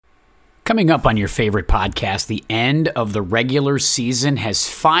Coming up on your favorite podcast, the end of the regular season has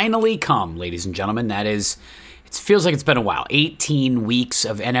finally come, ladies and gentlemen. That is, it feels like it's been a while. 18 weeks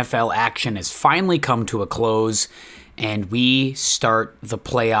of NFL action has finally come to a close, and we start the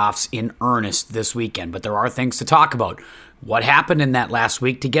playoffs in earnest this weekend. But there are things to talk about. What happened in that last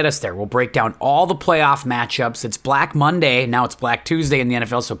week to get us there? We'll break down all the playoff matchups. It's Black Monday. Now it's Black Tuesday in the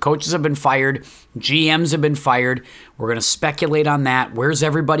NFL, so coaches have been fired. GMs have been fired. We're going to speculate on that. Where's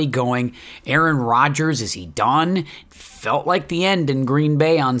everybody going? Aaron Rodgers, is he done? Felt like the end in Green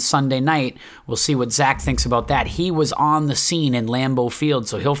Bay on Sunday night. We'll see what Zach thinks about that. He was on the scene in Lambeau Field,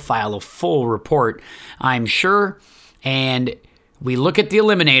 so he'll file a full report, I'm sure. And we look at the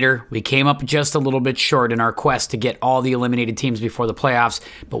eliminator. We came up just a little bit short in our quest to get all the eliminated teams before the playoffs,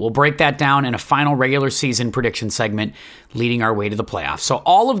 but we'll break that down in a final regular season prediction segment leading our way to the playoffs. So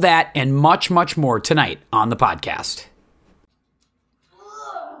all of that and much, much more tonight on the podcast.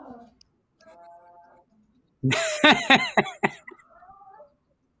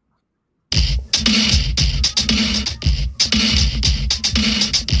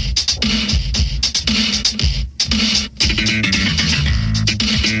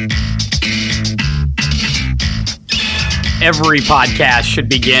 Every podcast should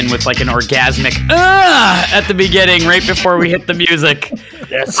begin with like an orgasmic at the beginning, right before we hit the music.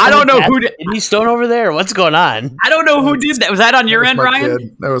 I don't know who did. Is he stoned over there? What's going on? I don't know who did that. Was that on your end, Ryan?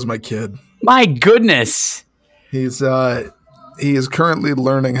 Kid. That was my kid. My goodness. He is currently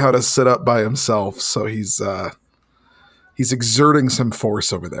learning how to sit up by himself, so he's exerting some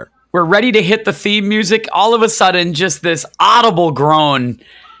force over there. We're ready to hit the theme music. All of a sudden, just this audible groan,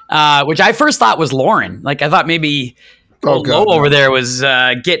 which I first thought was Lauren. Like I thought maybe Low over there was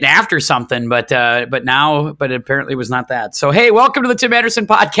getting after something, but it apparently was not that. So hey, welcome to the Tim Anderson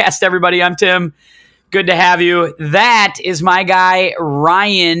Podcast, everybody. I'm Tim. Good to have you. That is my guy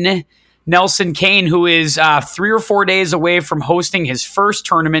Ryan Nelson Kane, who is 3 or 4 days away from hosting his first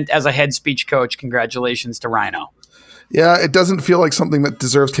tournament as a head speech coach. Congratulations to Rhino. Yeah, it doesn't feel like something that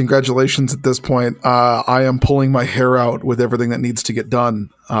deserves congratulations at this point. I am pulling my hair out with everything that needs to get done.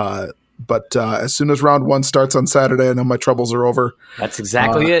 But as soon as round one starts on Saturday, I know my troubles are over. That's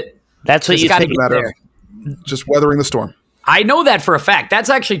exactly it. That's what you got to think. get there. Just weathering the storm. I know that for a fact.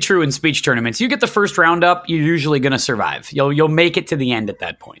 That's actually true in speech tournaments. You get the first round up, you're usually going to survive. You'll make it to the end at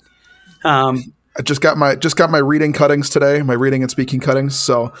that point. I just got my reading cuttings today, my reading and speaking cuttings.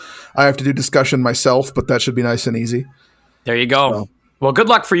 So I have to do discussion myself, but that should be nice and easy. There you go. So. Well, good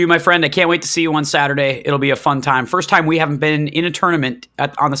luck for you, my friend. I can't wait to see you on Saturday. It'll be a fun time. First time we haven't been in a tournament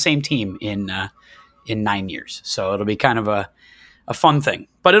on the same team in 9 years. So it'll be kind of a fun thing.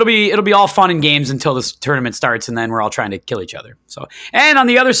 But it'll be all fun and games until this tournament starts, and then we're all trying to kill each other. So, and on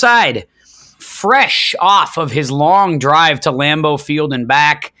the other side, fresh off of his long drive to Lambeau Field and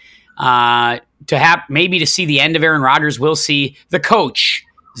back, maybe to see the end of Aaron Rodgers, we'll see the coach,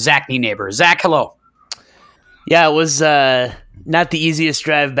 Zach Nienaber. Zach, hello. Yeah, it was not the easiest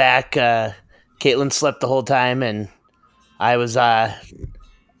drive back. Caitlin slept the whole time, and I was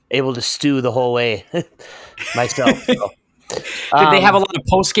able to stew the whole way myself. So. Did they have a lot of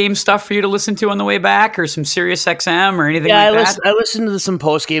post-game stuff for you to listen to on the way back, or some Sirius XM or anything like that? I listened to some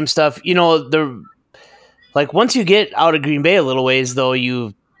post-game stuff. You know, once you get out of Green Bay a little ways, though,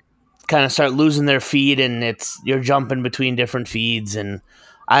 you kind of start losing their feed, and you're jumping between different feeds, and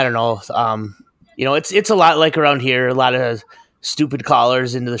I don't know. You know, it's a lot like around here. A lot of stupid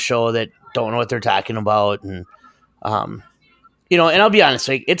callers into the show that don't know what they're talking about, and you know. And I'll be honest,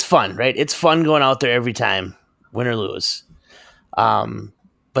 like it's fun, right? It's fun going out there every time, win or lose.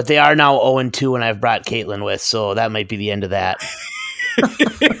 But they are now 0-2, and I've brought Caitlin with, so that might be the end of that.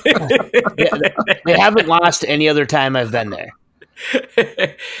 They haven't lost any other time I've been there.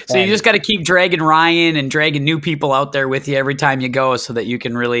 So you just got to keep dragging Ryan and dragging new people out there with you every time you go, so that you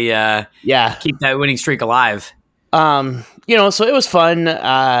can really keep that winning streak alive. You know, so it was fun.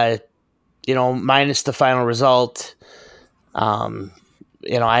 You know, minus the final result. You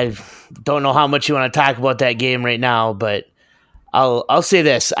know, I don't know how much you want to talk about that game right now, but I'll say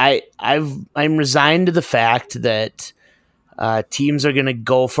this: I'm resigned to the fact that teams are going to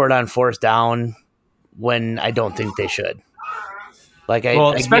go for it on fourth down when I don't think they should.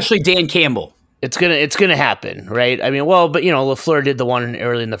 Especially Dan Campbell. It's gonna happen, right? I mean, well, but you know, LaFleur did the one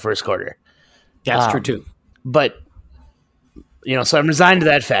early in the first quarter. That's true too. But you know, so I'm resigned to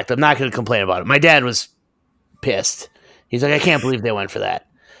that fact. I'm not going to complain about it. My dad was pissed. He's like, I can't believe they went for that.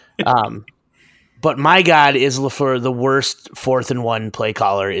 But my God, is LaFleur the worst 4th-and-1 play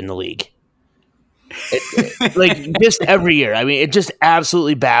caller in the league? Like just every year. I mean, it just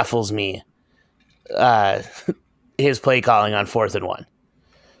absolutely baffles me. His play calling on 4th and 1.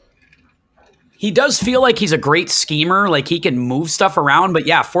 He does feel like he's a great schemer. Like he can move stuff around. But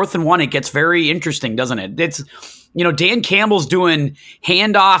yeah, 4th and 1, it gets very interesting, doesn't it? It's, Dan Campbell's doing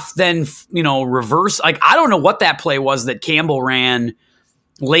handoff, then, reverse. Like, I don't know what that play was that Campbell ran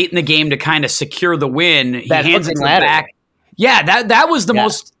late in the game to kind of secure the win. He hands it back. Yeah, that was the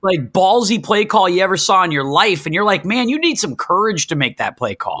most like ballsy play call you ever saw in your life. And you're like, man, you need some courage to make that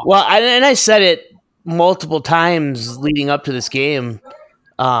play call. Well, and I said it multiple times leading up to this game.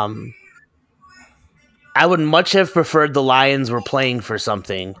 I would much have preferred the Lions were playing for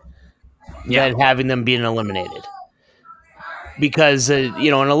something than having them being eliminated. Because, an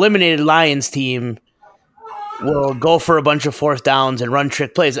eliminated Lions team will go for a bunch of 4th downs and run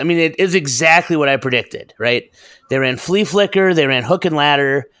trick plays. I mean, it is exactly what I predicted, right? They ran flea flicker, they ran hook and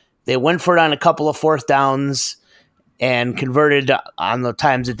ladder, they went for it on a couple of 4th downs and converted on the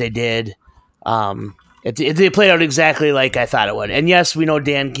times that they did. They played out exactly like I thought it would. And yes, we know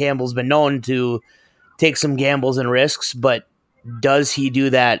Dan Campbell's been known to take some gambles and risks, but does he do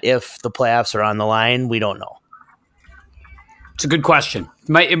that if the playoffs are on the line? We don't know. It's a good question.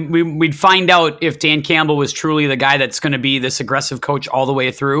 We'd find out if Dan Campbell was truly the guy that's going to be this aggressive coach all the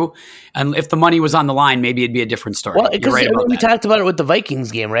way through. And if the money was on the line, maybe it'd be a different story. Well, because we talked about it with the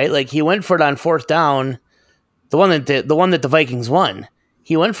Vikings game, right? Like he went for it on 4th down, the one that the Vikings won.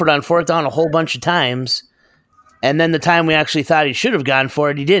 He went for it on 4th down a whole bunch of times. And then the time we actually thought he should have gone for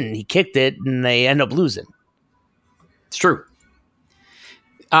it, he didn't. He kicked it, and they end up losing. It's true.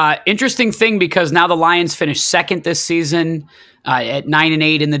 Interesting thing, because now the Lions finish 2nd this season at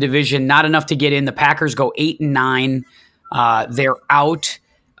 9-8 in the division. Not enough to get in. The Packers go 8-9. They're out.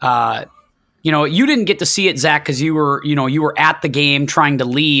 You didn't get to see it, Zach, because you were at the game trying to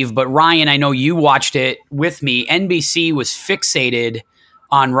leave. But Ryan, I know you watched it with me. NBC was fixated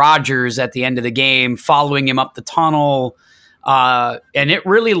on Rodgers at the end of the game, following him up the tunnel. And it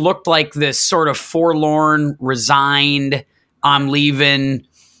really looked like this sort of forlorn, resigned, I'm leaving.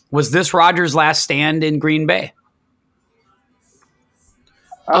 Was this Rodgers' last stand in Green Bay?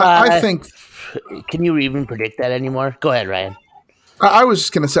 I think. Can you even predict that anymore? Go ahead, Ryan. I was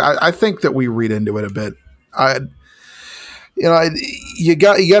just going to say, I think that we read into it a bit. You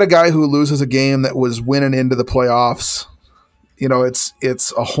got a guy who loses a game that was winning into the playoffs.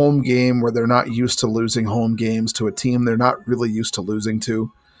 It's a home game where they're not used to losing home games to a team they're not really used to losing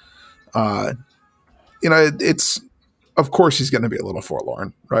to. It's of course he's going to be a little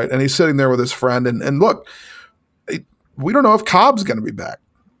forlorn, right? And he's sitting there with his friend, and look, we don't know if Cobb's going to be back.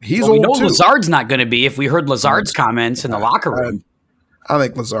 He's old too. Lazard's not going to be. If we heard Lazard's comments in the locker room, I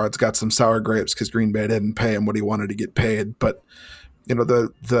think Lazard's got some sour grapes because Green Bay didn't pay him what he wanted to get paid. But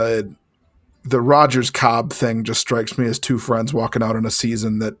the Rodgers Cobb thing just strikes me as two friends walking out in a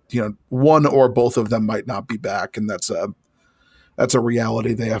season that one or both of them might not be back, and that's a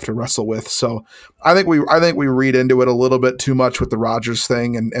reality they have to wrestle with. So I think we read into it a little bit too much with the Rodgers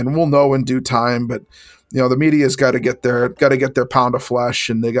thing, and we'll know in due time. But the media's got to get their pound of flesh,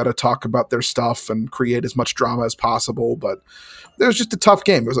 and they got to talk about their stuff and create as much drama as possible. But it was just a tough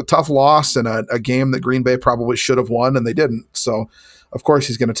game. It was a tough loss and a game that Green Bay probably should have won, and they didn't. So of course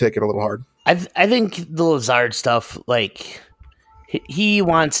he's going to take it a little hard. I think the Lazard stuff, like, he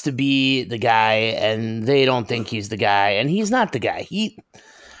wants to be the guy, and they don't think he's the guy, and he's not the guy.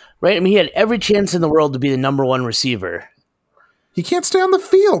 Right? I mean, he had every chance in the world to be the number one receiver. He can't stay on the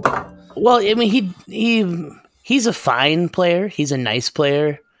field. Well, I mean, he's a fine player. He's a nice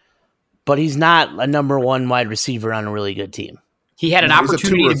player, but he's not a number one wide receiver on a really good team. He had an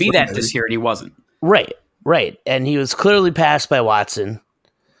opportunity to be that this year, and he wasn't. Right. And he was clearly passed by Watson.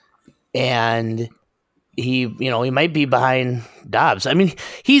 And he might be behind Dobbs. I mean,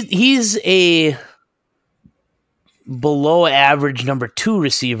 he's a below average number 2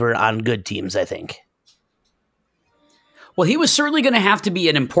 receiver on good teams, I think. Well, he was certainly going to have to be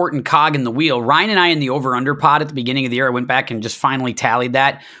an important cog in the wheel. Ryan and I in the over-under pod at the beginning of the year, I went back and just finally tallied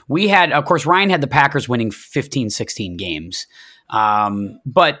that. Of course, Ryan had the Packers winning 15, 16 games.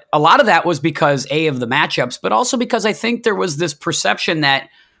 But a lot of that was because, of the matchups, but also because I think there was this perception that,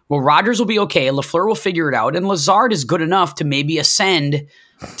 well, Rodgers will be okay, LaFleur will figure it out, and Lazard is good enough to maybe ascend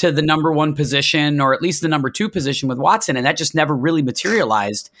to the number 1 position, or at least the number 2 position with Watson, and that just never really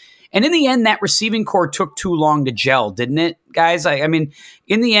materialized. And in the end, that receiving core took too long to gel, didn't it, guys? I mean,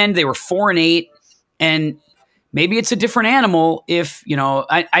 in the end, they were 4-8, and maybe it's a different animal if,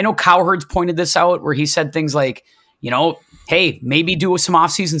 I know Cowherd's pointed this out, where he said things like, hey, maybe do some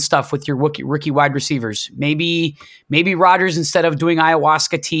offseason stuff with your rookie wide receivers. Maybe Rodgers, instead of doing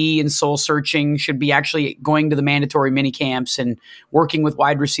ayahuasca tea and soul searching, should be actually going to the mandatory mini camps and working with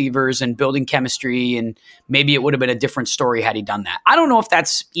wide receivers and building chemistry. And maybe it would have been a different story had he done that. I don't know if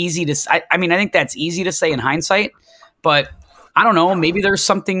that's easy to. I mean, I think that's easy to say in hindsight, but I don't know. Maybe there's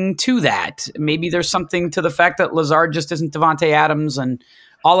something to that. Maybe there's something to the fact that Lazard just isn't Devontae Adams, and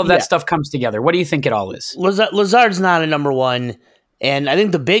all of that stuff comes together. What do you think it all is? Lazard's not a number one, and I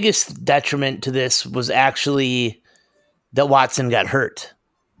think the biggest detriment to this was actually that Watson got hurt.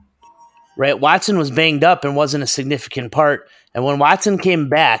 Right? Watson was banged up and wasn't a significant part, and when Watson came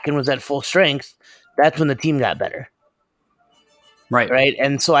back and was at full strength, that's when the team got better. Right?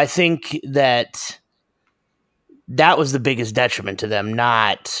 And so I think that was the biggest detriment to them,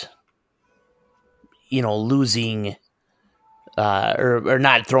 not losing or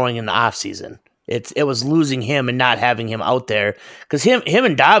not throwing in the offseason. It was losing him and not having him out there, because him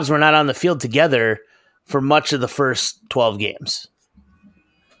and Dobbs were not on the field together for much of the first 12 games.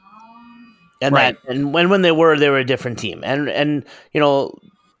 And and when they were a different team. And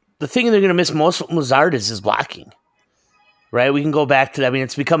the thing they're going to miss most from Lazard is his blocking. Right? We can go back to that. I mean,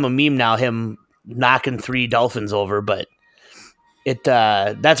 it's become a meme now, him knocking 3 Dolphins over, but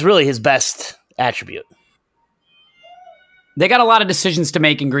that's really his best attribute. They got a lot of decisions to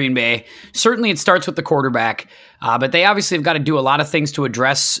make in Green Bay. Certainly it starts with the quarterback, but they obviously have got to do a lot of things to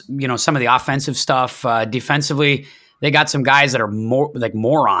address, some of the offensive stuff. Defensively, they got some guys that are more like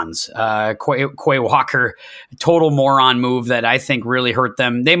morons. Quay Walker, total moron move that I think really hurt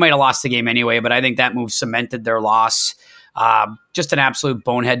them. They might have lost the game anyway, but I think that move cemented their loss. Just an absolute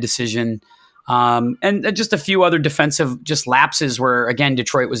bonehead decision. And just a few other defensive just lapses where, again,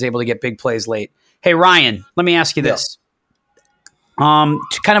 Detroit was able to get big plays late. Hey, Ryan, let me ask you this. Kind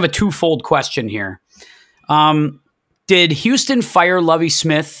of a twofold question here. Did Houston fire Lovie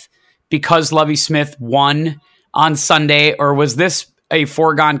Smith because Lovie Smith won on Sunday, or was this a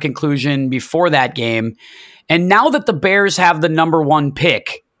foregone conclusion before that game? And now that the Bears have the number 1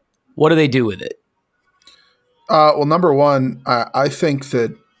 pick, what do they do with it? Well, number one, I think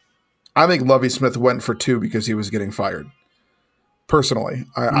Lovie Smith went for 2 because he was getting fired. Personally,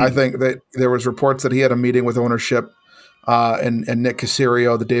 I think that there was reports that he had a meeting with ownership and Nick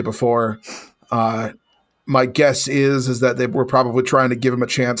Caserio the day before. My guess is that they were probably trying to give him a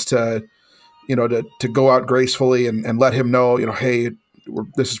chance to go out gracefully and let him know, hey,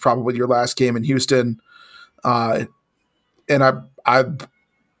 this is probably your last game in Houston. And I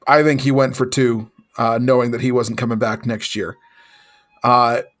think he went for 2, knowing that he wasn't coming back next year.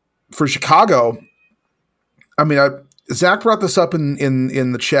 For Chicago, I mean, Zach brought this up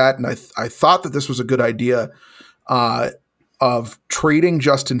in the chat, and I thought that this was a good idea. Of trading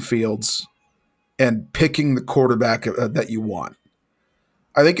Justin Fields and picking the quarterback that you want.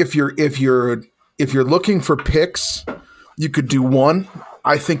 I think if you're looking for picks, you could do one.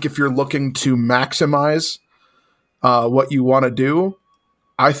 I think if you're looking to maximize what you want to do,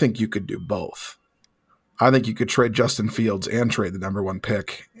 I think you could do both. I think you could trade Justin Fields and trade the number 1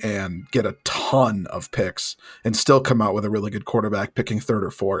 pick and get a ton of picks and still come out with a really good quarterback, picking 3rd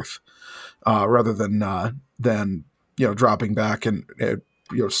or 4th, rather than dropping back and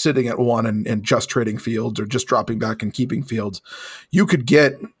sitting at 1 and just trading Fields, or just dropping back and keeping Fields. You could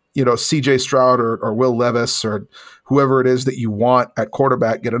get C.J. Stroud or Will Levis or whoever it is that you want at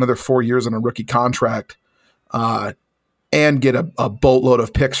quarterback, get another 4 years on a rookie contract, and get a boatload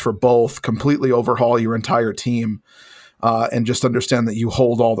of picks for both, completely overhaul your entire team, and just understand that you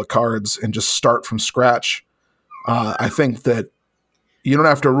hold all the cards and just start from scratch. I think that you don't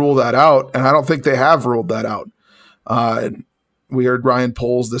have to rule that out, and I don't think they have ruled that out. We heard Ryan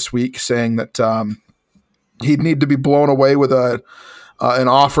Poles this week saying that he'd need to be blown away with an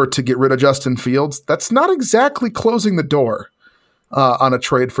offer to get rid of Justin Fields. That's not exactly closing the door on a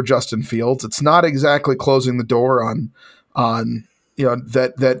trade for Justin Fields. It's not exactly closing the door on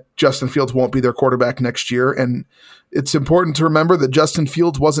that Justin Fields won't be their quarterback next year. And it's important to remember that Justin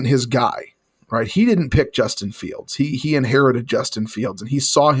Fields wasn't his guy, right? He didn't pick Justin Fields. He inherited Justin Fields, and he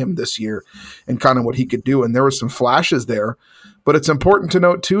saw him this year and kind of what he could do. And there were some flashes there, but it's important to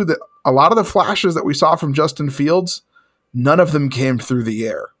note too that a lot of the flashes that we saw from Justin Fields, none of them came through the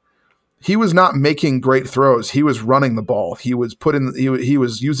air. He was not making great throws. He was running the ball. He was he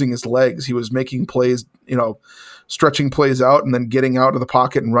was using his legs. He was making plays, stretching plays out and then getting out of the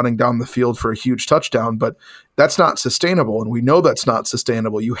pocket and running down the field for a huge touchdown. But that's not sustainable, and we know that's not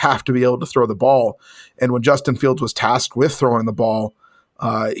sustainable. You have to be able to throw the ball. And when Justin Fields was tasked with throwing the ball,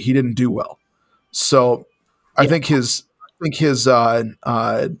 he didn't do well. So I think his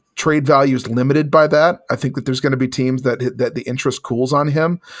trade value is limited by that. I think that there's going to be teams that the interest cools on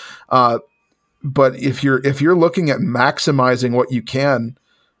him. But if you're looking at maximizing what you can,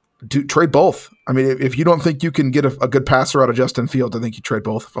 trade both. I mean, if you don't think you can get a good passer out of Justin Fields, I think you trade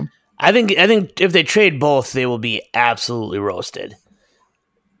both of them. I think if they trade both, they will be absolutely roasted.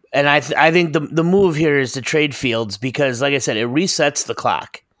 And I think the move here is to trade Fields because, like I said, it resets the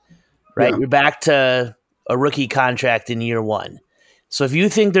clock, right? Yeah. You're back to a rookie contract in year one. So if you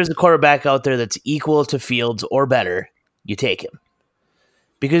think there's a quarterback out there that's equal to Fields or better, you take him.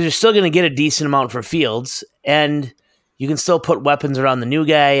 Because you're still going to get a decent amount for Fields, and you can still put weapons around the new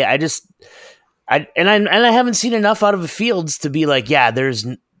guy. I haven't seen enough out of Fields to be like, yeah,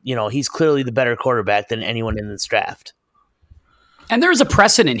 he's clearly the better quarterback than anyone in this draft. And there's a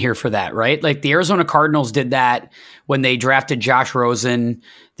precedent here for that, right? Like the Arizona Cardinals did that when they drafted Josh Rosen.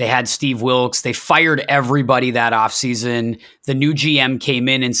 They had Steve Wilkes. They fired everybody that offseason. The new GM came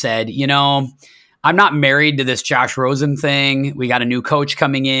in and said, I'm not married to this Josh Rosen thing. We got a new coach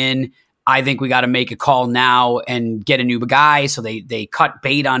coming in. I think we got to make a call now and get a new guy. So they cut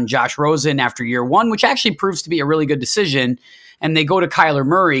bait on Josh Rosen after year one, which actually proves to be a really good decision. And they go to Kyler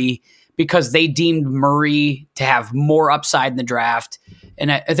Murray because they deemed Murray to have more upside in the draft.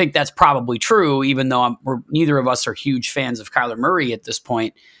 And I think that's probably true, even though neither of us are huge fans of Kyler Murray at this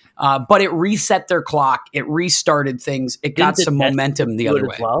point. But it reset their clock. It restarted things. It got some momentum the other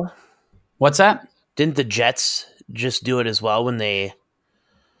way. Well? What's that? Didn't the Jets just do it as well when they...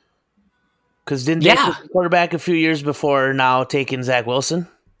 Because didn't they take the quarterback a few years before now taking Zach Wilson?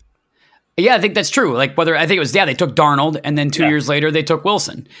 Yeah, I think that's true. Like they took Darnold, and then 2 years later they took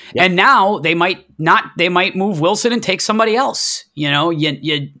Wilson, and now they might move Wilson and take somebody else.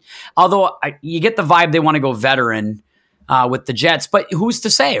 Although you get the vibe they want to go veteran with the Jets, but who's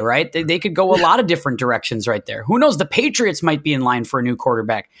to say, right? They could go a lot of different directions right there. Who knows? The Patriots might be in line for a new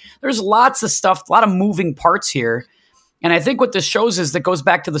quarterback. There's lots of stuff, a lot of moving parts here. And I think what this shows is that goes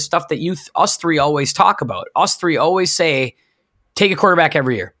back to the stuff that us three always talk about. Us three always say, take a quarterback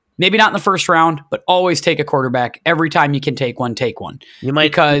every year. Maybe not in the first round, but always take a quarterback. Every time you can take one, take one. You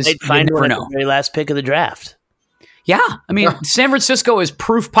might find one at the very last pick of the draft. Yeah. I mean, San Francisco is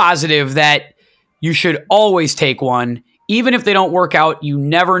proof positive that you should always take one. Even if they don't work out, you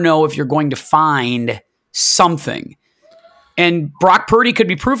never know if you're going to find something. And Brock Purdy could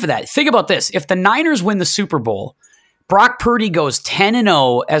be proof of that. Think about this. If the Niners win the Super Bowl, Brock Purdy goes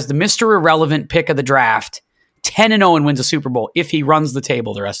 10-0 as the Mr. Irrelevant pick of the draft, 10-0 and wins a Super Bowl if he runs the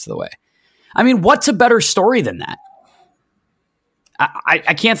table the rest of the way. I mean, what's a better story than that?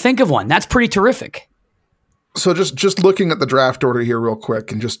 I can't think of one. That's pretty terrific. So just looking at the draft order here real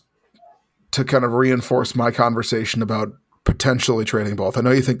quick and just to kind of reinforce my conversation about potentially trading both. I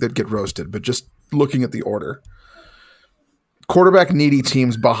know you think they'd get roasted, but just looking at the order. Quarterback needy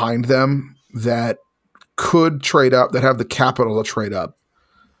teams behind them that could trade up, that have the capital to trade up.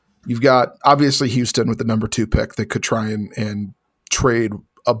 You've got obviously Houston with the number 2 pick that could try and trade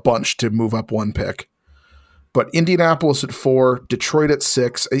a bunch to move up one pick. But Indianapolis at 4, Detroit at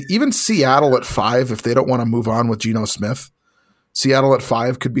 6, even Seattle at 5 if they don't want to move on with Geno Smith. Seattle at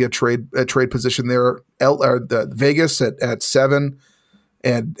 5 could be a trade position there. Vegas at 7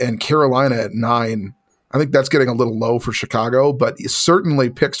 and Carolina at 9. I think that's getting a little low for Chicago, but certainly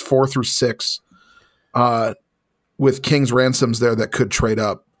picks 4 through 6 with King's ransoms there that could trade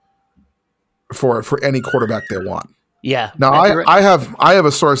up for any quarterback they want. Yeah. Now I have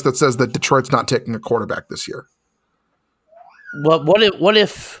a source that says that Detroit's not taking a quarterback this year. Well, what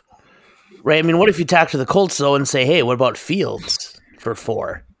if right? I mean, what if you talk to the Colts though and say, "Hey, what about Fields for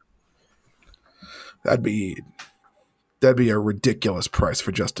 4?" That'd be a ridiculous price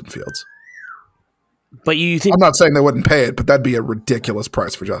for Justin Fields. But you think I'm not saying they wouldn't pay it, but that'd be a ridiculous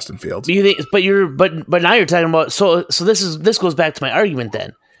price for Justin Fields. You think, but now you're talking about so this goes back to my argument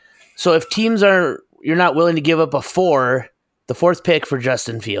then. So if teams you're not willing to give up the 4th pick for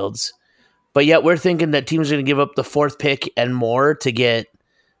Justin Fields, but yet we're thinking that teams are going to give up the 4th pick and more to get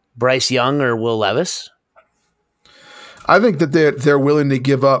Bryce Young or Will Levis. I think that they're willing to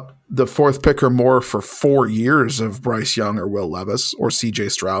give up the 4th pick or more for 4 years of Bryce Young or Will Levis or CJ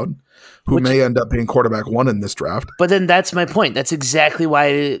Stroud, who may end up being quarterback 1 in this draft. But then that's my point. That's exactly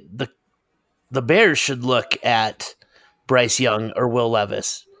why the Bears should look at Bryce Young or Will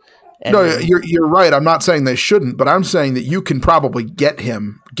Levis. No, you're right. I'm not saying they shouldn't, but I'm saying that you can probably get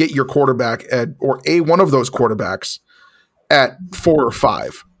your quarterback or one of those quarterbacks at 4 or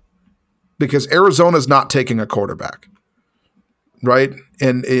 5, because Arizona's not taking a quarterback, right?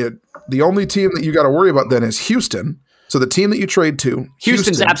 And the only team that you got to worry about then is Houston. So the team that you trade to,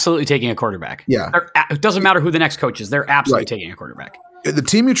 Houston's absolutely taking a quarterback. Yeah, it doesn't matter who the next coach is; they're absolutely taking a quarterback. the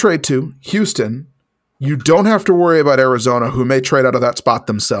team you trade to, Houston, you don't have to worry about Arizona, who may trade out of that spot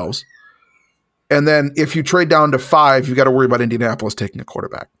themselves. And then if you trade down to 5, you got to worry about Indianapolis taking a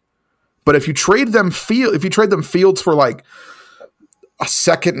quarterback. But if you trade them Fields for like a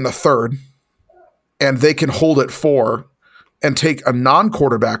second and a third, and they can hold at 4 and take a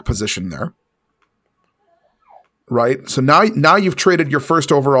non-quarterback position there, right? So now you've traded your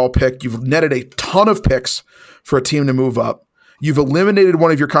first overall pick. You've netted a ton of picks for a team to move up. You've eliminated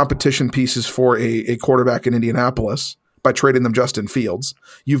one of your competition pieces for a quarterback in Indianapolis by trading them Justin Fields.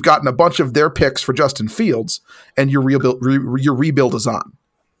 You've gotten a bunch of their picks for Justin Fields, and your rebuild is on.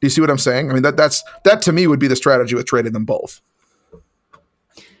 Do you see what I'm saying? I mean, that to me would be the strategy with trading them both.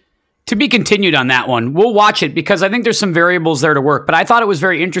 To be continued on that one. We'll watch it because I think there's some variables there to work. But I thought it was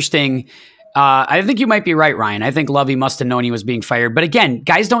very interesting. I think you might be right, Ryan. I think Lovey must have known he was being fired. But again,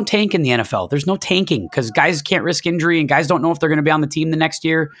 guys don't tank in the NFL. There's no tanking because guys can't risk injury and guys don't know if they're going to be on the team the next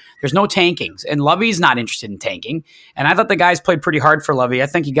year. There's no tankings. And Lovey's not interested in tanking. And I thought the guys played pretty hard for Lovey. I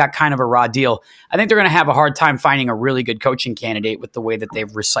think he got kind of a raw deal. I think they're going to have a hard time finding a really good coaching candidate with the way that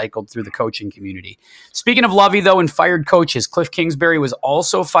they've recycled through the coaching community. Speaking of Lovey, though, and fired coaches, Cliff Kingsbury was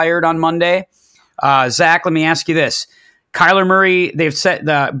also fired on Monday. Zach, let me ask you this. Kyler Murray, they've said,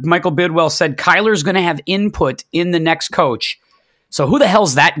 Michael Bidwell said Kyler's going to have input in the next coach. So who the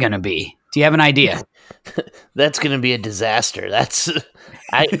hell's that going to be? Do you have an idea? That's going to be a disaster.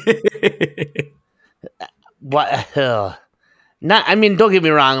 I mean, don't get me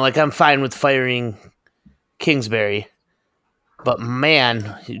wrong. Like, I'm fine with firing Kingsbury, but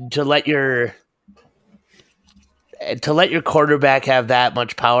man, to let your quarterback have that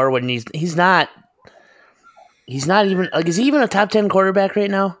much power when he's not even, like, is he even a top 10 quarterback right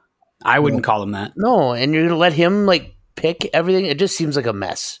now? I wouldn't call him that. No, and you're going to let him, like, pick everything? It just seems like a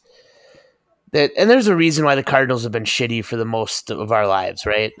mess. And there's a reason why the Cardinals have been shitty for the most of our lives,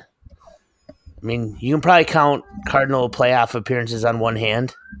 right? I mean, you can probably count Cardinal playoff appearances on one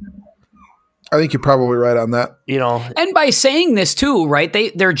hand. I think you're probably right on that. You know, and by saying this too, right?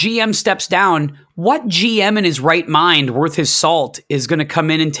 Their GM steps down. What GM in his right mind, worth his salt, is going to come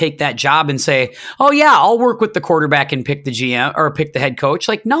in and take that job and say, "Oh yeah, I'll work with the quarterback and pick the GM or pick the head coach"?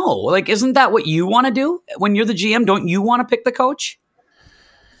 Like, no, like, isn't that what you want to do when you're the GM? Don't you want to pick the coach?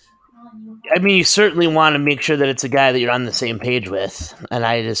 I mean, you certainly want to make sure that it's a guy that you're on the same page with, and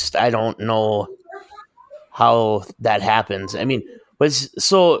I don't know how that happens. I mean,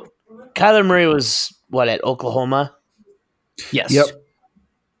 Kyler Murray was at Oklahoma? Yes. Yep.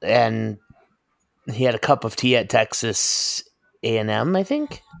 And he had a cup of tea at Texas A&M, I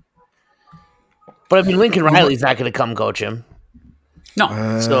think. But I mean, Lincoln Riley's not going to come coach him.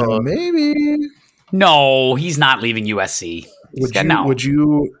 No. Maybe. No, he's not leaving USC. Would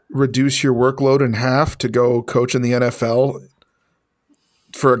you reduce your workload in half to go coach in the NFL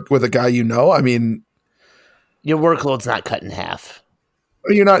with a guy you know? I mean, your workload's not cut in half.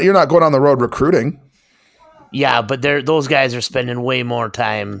 You're not going on the road recruiting. Yeah, but those guys are spending way more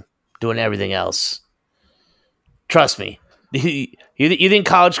time doing everything else. Trust me. You think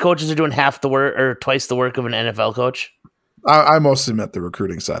college coaches are doing half the work or twice the work of an NFL coach? I mostly meant the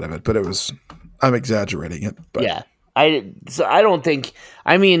recruiting side of it, but I'm exaggerating it. But. Yeah. I don't think.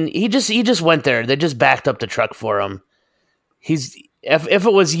 I mean, he just went there. They just backed up the truck for him. If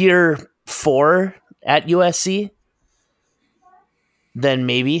it was year 4 at USC, then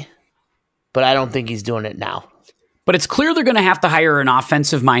maybe. But I don't think he's doing it now. But it's clear they're going to have to hire an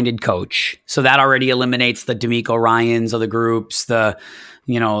offensive-minded coach. So that already eliminates the DeMeco Ryans of the groups, the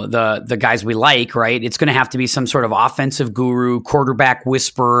guys we like, right? It's going to have to be some sort of offensive guru, quarterback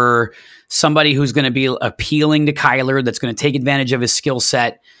whisperer, somebody who's going to be appealing to Kyler, that's going to take advantage of his skill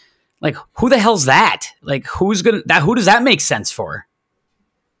set. Like, who the hell's that? Like, who does that make sense for?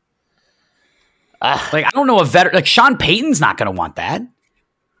 Like, I don't know, a veteran like Sean Payton's not going to want that.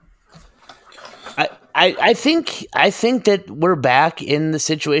 I think that we're back in the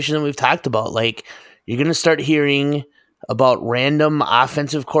situation that we've talked about. Like, you're going to start hearing about random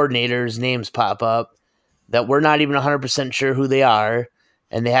offensive coordinators' names pop up that we're not even 100% sure who they are,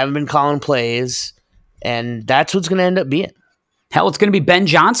 and they haven't been calling plays, and that's what's going to end up being. Hell, it's going to be Ben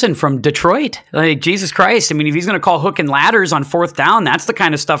Johnson from Detroit. Like, Jesus Christ. I mean, if he's going to call hook and ladders on 4th down, that's the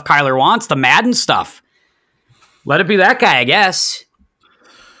kind of stuff Kyler wants, the Madden stuff. Let it be that guy, I guess.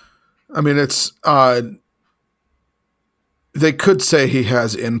 I mean, it's they could say he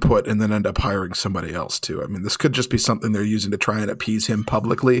has input and then end up hiring somebody else too. I mean, this could just be something they're using to try and appease him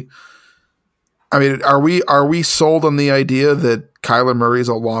publicly. I mean, are we sold on the idea that Kyler Murray is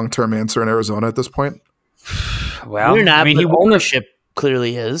a long-term answer in Arizona at this point? Well, we're not. I mean, ownership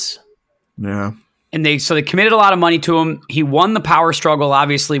clearly is. Yeah. And they committed a lot of money to him. He won the power struggle,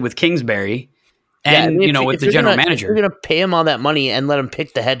 obviously, with Kingsbury and, with the general manager. If you're going to pay him all that money and let him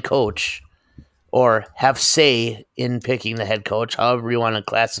pick the head coach or have say in picking the head coach, however you want to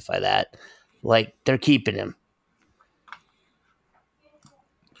classify that, like, they're keeping him.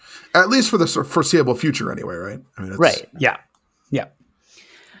 At least for the foreseeable future anyway, right? I mean, right. Yeah.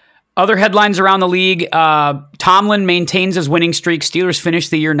 Other headlines around the league, Tomlin maintains his winning streak. Steelers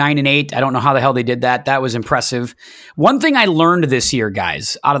finished the year 9-8. I don't know how the hell they did that. That was impressive. One thing I learned this year,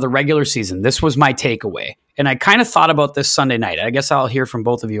 guys, out of the regular season, this was my takeaway. And I kind of thought about this Sunday night. I guess I'll hear from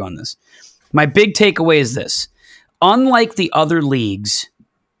both of you on this. My big takeaway is this. Unlike the other leagues,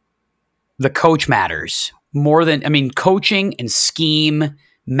 the coach matters more than, coaching and scheme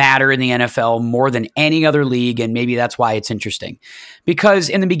matter in the NFL more than any other league, and maybe that's why it's interesting. Because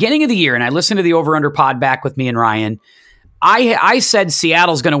in the beginning of the year, and I listened to the Over-Under pod back with me and Ryan, I said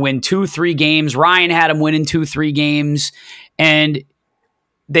Seattle's going to win 2-3 games. Ryan had them winning 2-3 games, and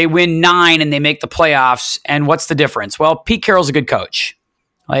they win 9 and they make the playoffs. And what's the difference? Well, Pete Carroll's a good coach.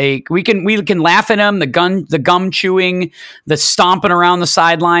 Like we can laugh at him, the gum chewing, the stomping around the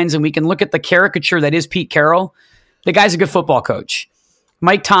sidelines, and we can look at the caricature that is Pete Carroll. The guy's a good football coach.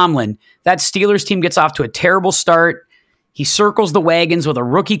 Mike Tomlin, that Steelers team gets off to a terrible start. He circles the wagons with a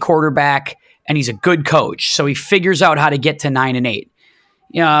rookie quarterback, and he's a good coach. So he figures out how to get to 9-8.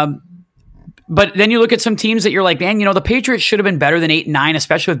 But then you look at some teams that you're like, man, the Patriots should have been better than 8-9,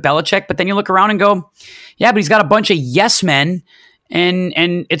 especially with Belichick. But then you look around and go, yeah, but he's got a bunch of yes men, and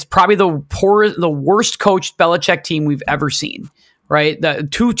it's probably the worst coached Belichick team we've ever seen. Right, the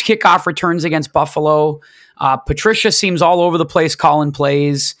 2 kickoff returns against Buffalo. Patricia seems all over the place calling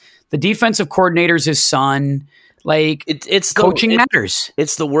plays. The defensive coordinator's his son. Like, it's coaching matters.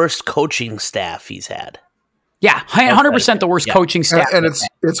 It's the worst coaching staff he's had. Yeah, 100% the worst coaching staff. And it's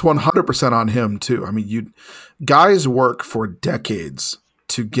 100% on him, too. I mean, guys work for decades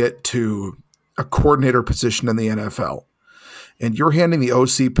to get to a coordinator position in the NFL. And you're handing the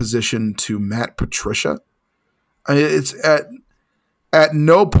OC position to Matt Patricia. I mean, it's at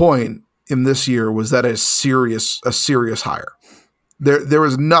no point in this year was that a serious hire. There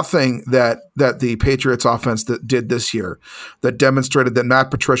was nothing that the Patriots offense that did this year that demonstrated that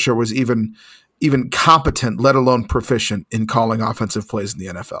Matt Patricia was even competent, let alone proficient in calling offensive plays in the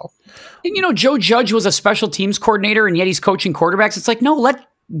NFL. And Joe Judge was a special teams coordinator, and yet he's coaching quarterbacks. It's like, no,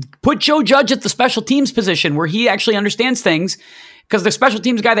 put Joe Judge at the special teams position where he actually understands things, because the special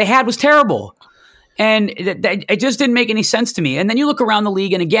teams guy they had was terrible. And it just didn't make any sense to me. And then you look around the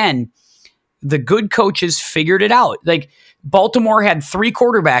league, and again, the good coaches figured it out. Like Baltimore had 3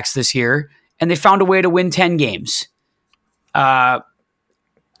 quarterbacks this year, and they found a way to win 10 games.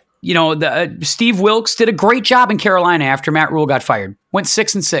 Steve Wilkes did a great job in Carolina after Matt Rule got fired. Went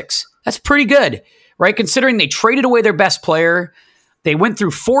 6-6. That's pretty good, right? Considering they traded away their best player. They went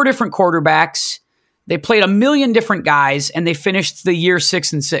through 4 different quarterbacks. They played a million different guys, and they finished the year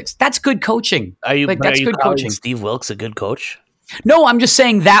 6-6. That's good coaching. That's good coaching. Steve Wilkes a good coach? No, I'm just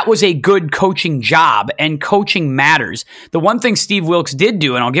saying that was a good coaching job, and coaching matters. The one thing Steve Wilkes did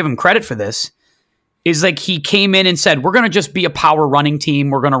do, and I'll give him credit for this, is like he came in and said, we're going to just be a power running team.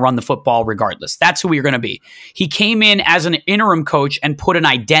 We're going to run the football regardless. That's who we're going to be. He came in as an interim coach and put an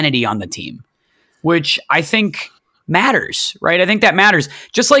identity on the team, which I think matters, right? I think that matters.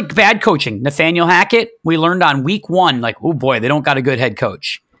 Just like bad coaching. Nathaniel Hackett, we learned on week 1, like, oh boy, they don't got a good head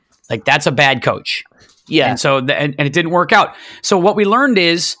coach. Like, that's a bad coach. Yeah. And so, and it didn't work out. So what we learned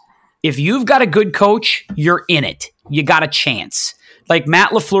is, if you've got a good coach, you're in it. You got a chance. Like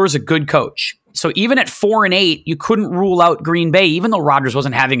Matt LaFleur is a good coach. So even at 4-8, you couldn't rule out Green Bay, even though Rodgers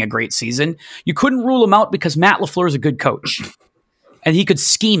wasn't having a great season. You couldn't rule him out because Matt LaFleur is a good coach. And he could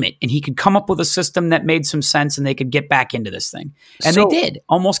scheme it, and he could come up with a system that made some sense, and they could get back into this thing. And they did.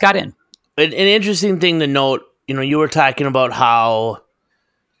 Almost got in. An interesting thing to note, you were talking about how,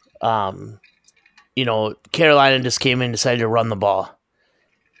 Carolina just came in and decided to run the ball.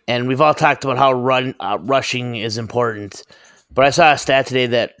 And we've all talked about how rushing is important. But I saw a stat today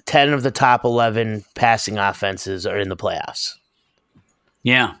that 10 of the top 11 passing offenses are in the playoffs.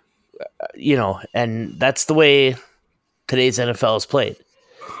 Yeah. And that's the way today's NFL is played.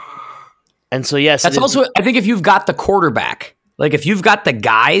 And so, yes. That's also, I think if you've got the quarterback, like if you've got the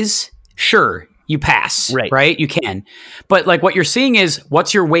guys, sure, you pass, right? You can. But like what you're seeing is,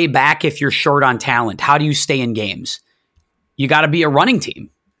 what's your way back if you're short on talent? How do you stay in games? You got to be a running team.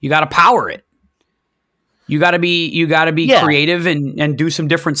 You got to power it. You got to be creative and do some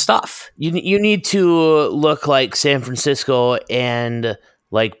different stuff. You need to look like San Francisco and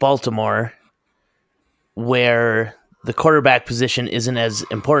like Baltimore, where the quarterback position isn't as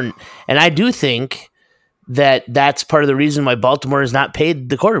important. And I do think that that's part of the reason why Baltimore has not paid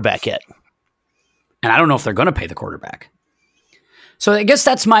the quarterback yet. And I don't know if they're going to pay the quarterback. So I guess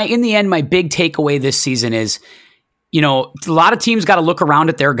that's in the end, my big takeaway this season is, a lot of teams got to look around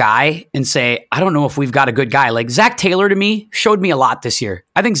at their guy and say, I don't know if we've got a good guy. Like Zach Taylor to me showed me a lot this year.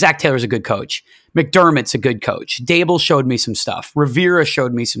 I think Zach Taylor's a good coach. McDermott's a good coach. Dable showed me some stuff. Rivera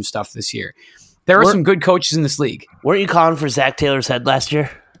showed me some stuff this year. There are some good coaches in this league. Weren't you calling for Zach Taylor's head last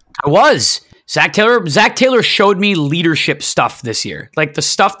year? I was. Zach Taylor showed me leadership stuff this year. Like the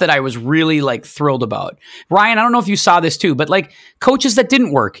stuff that I was really thrilled about. Ryan, I don't know if you saw this too, but coaches that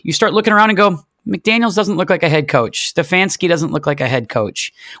didn't work, you start looking around and go, McDaniels doesn't look like a head coach. Stefanski doesn't look like a head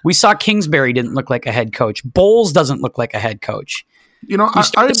coach. We saw Kingsbury didn't look like a head coach. Bowles doesn't look like a head coach. I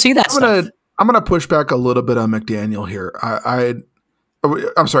start to see that stuff. I'm going to push back a little bit on McDaniel here.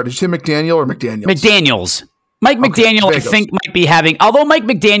 I'm sorry, did you say McDaniel or McDaniels? McDaniels. Mike McDaniel, I think, might be having... Although Mike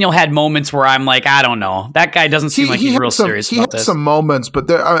McDaniel had moments where I'm like, I don't know. That guy doesn't seem like he's real serious about this. He had some moments, but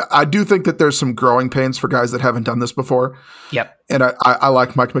I do think that there's some growing pains for guys that haven't done this before. Yep. And I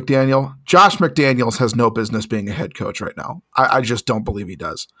like Mike McDaniel. Josh McDaniels has no business being a head coach right now. I just don't believe he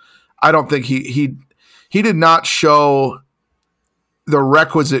does. I don't think he did not show the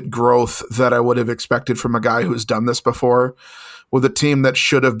requisite growth that I would have expected from a guy who's done this before with a team that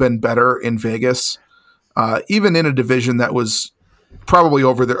should have been better in Vegas. Even in a division that was probably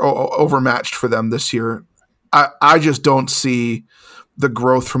overmatched for them this year, I just don't see the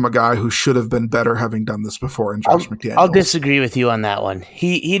growth from a guy who should have been better having done this before in Josh McDaniels. I'll disagree with you on that one.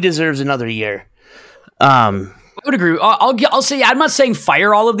 He deserves another year. I would agree. I'll say I'm not saying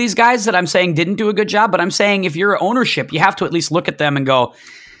fire all of these guys that I'm saying didn't do a good job, but I'm saying if you're ownership, you have to at least look at them and go,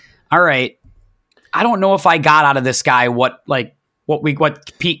 all right, I don't know if I got out of this guy what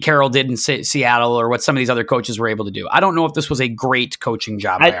Pete Carroll did in Seattle or what some of these other coaches were able to do. I don't know if this was a great coaching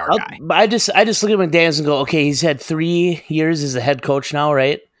job by our guy. I just look at McDaniels and go, okay, he's had 3 years as a head coach now,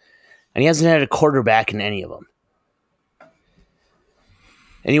 right? And he hasn't had a quarterback in any of them.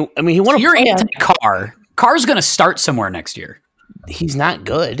 And he won. So you're anti-Carr. Carr's going to start somewhere next year. He's not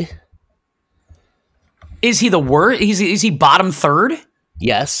good. Is he the worst? Is he bottom third?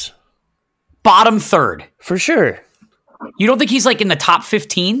 Yes, bottom third for sure. You don't think he's in the top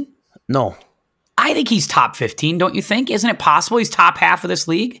 15? No. I think he's top 15, don't you think? Isn't it possible he's top half of this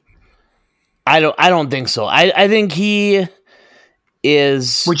league? I don't think so. I think he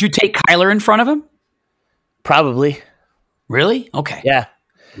is... Would you take Kyler in front of him? Probably. Really? Okay. Yeah.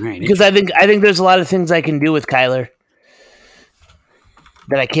 Right, because I think there's a lot of things I can do with Kyler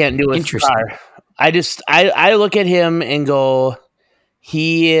that I can't do with Carr. I look at him and go,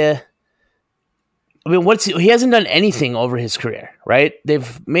 he hasn't done anything over his career, right?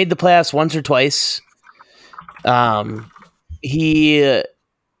 They've made the playoffs once or twice. He had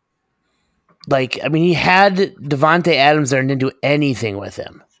Devontae Adams there and didn't do anything with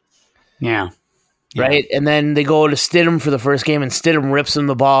him. Yeah. Right? And then they go to Stidham for the first game and Stidham rips him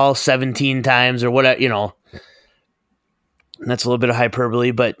the ball 17 times or whatever, And that's a little bit of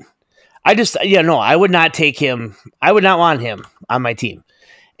hyperbole, but I would not take him. I would not want him on my team.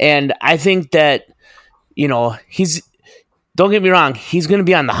 And I think that, don't get me wrong, he's going to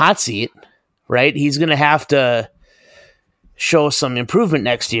be on the hot seat, right? He's going to have to show some improvement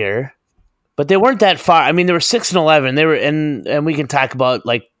next year, but they weren't that far. I mean, they were 6-11. They were, and we can talk about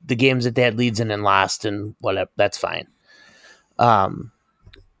the games that they had leads in and lost and whatever. That's fine.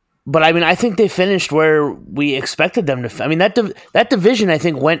 But I think they finished where we expected them to. That division, I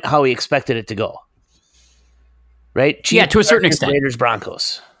think, went how we expected it to go. Right? To a certain extent. Raiders,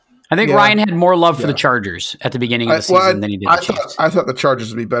 Broncos. I think Ryan had more love for the Chargers at the beginning of the season than he did the Chiefs. I thought the Chargers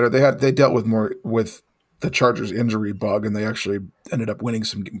would be better. They dealt with more with the Chargers injury bug, and they actually ended up winning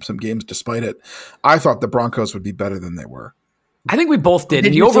some games despite it. I thought the Broncos would be better than they were. I think we both did.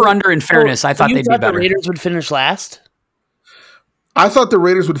 And the over-under, in fairness, I thought they'd be better. The Raiders would finish last? I thought the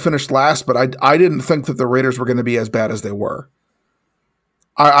Raiders would finish last, but I didn't think that the Raiders were going to be as bad as they were.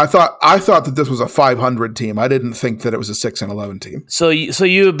 I thought that this was a 500 team. I didn't think that it was a 6-11 team. So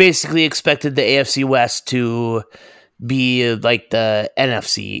you basically expected the AFC West to be like the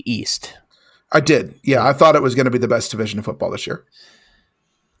NFC East. I did. Yeah, I thought it was going to be the best division of football this year.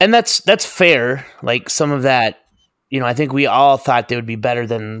 And that's fair. Some of that, I think we all thought they would be better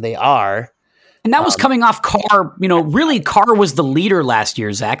than they are. And that was coming off Carr. Really, Carr was the leader last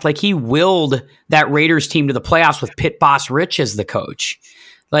year, Zach. He willed that Raiders team to the playoffs with Pit Boss Rich as the coach.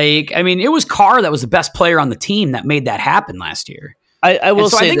 It was Carr that was the best player on the team that made that happen last year. I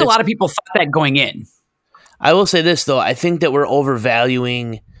think a lot of people thought that going in. I will say this, though. I think that we're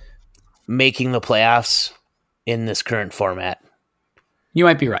overvaluing making the playoffs in this current format. You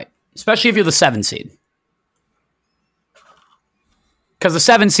might be right, especially if you're the 7 seed. Because the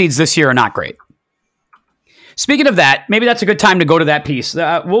 7 seeds this year are not great. Speaking of that, maybe that's a good time to go to that piece.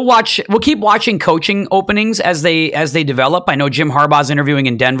 We'll keep watching coaching openings as they develop. I know Jim Harbaugh's interviewing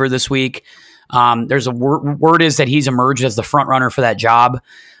in Denver this week. There's a word is that he's emerged as the front runner for that job.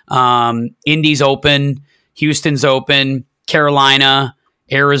 Indy's open, Houston's open, Carolina,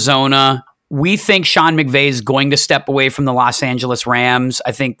 Arizona. We think Sean McVay is going to step away from the Los Angeles Rams.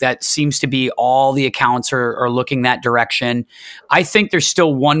 I think that seems to be all the accounts are looking that direction. I think there's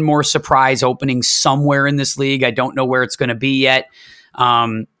still one more surprise opening somewhere in this league. I don't know where it's going to be yet,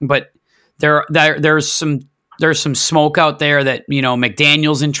 but there's some smoke out there that,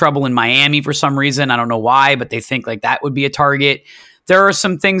 McDaniel's in trouble in Miami for some reason. I don't know why, but they think like that would be a target. There are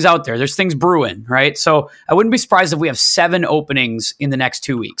some things out there. There's things brewing, right? So I wouldn't be surprised if we have 7 openings in the next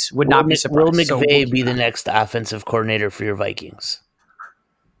 2 weeks. Would not be surprised. Will McVay be the next offensive coordinator for your Vikings?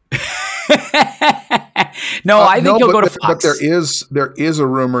 No, I think he'll go to Fox. But there is a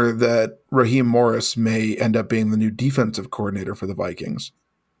rumor that Raheem Morris may end up being the new defensive coordinator for the Vikings.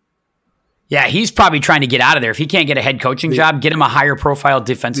 Yeah, he's probably trying to get out of there. If he can't get a head coaching job, get him a higher profile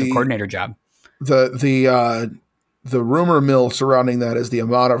defensive coordinator job. The rumor mill surrounding that is the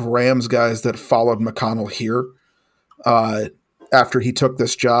amount of Rams guys that followed McConnell here after he took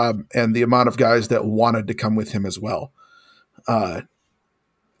this job, and the amount of guys that wanted to come with him as well.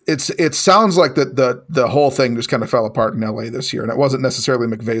 It sounds like the whole thing just kind of fell apart in LA this year, and it wasn't necessarily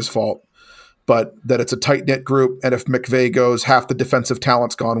McVay's fault, but that it's a tight-knit group, and if McVay goes, half the defensive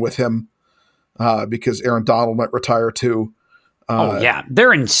talent's gone with him because Aaron Donald might retire too.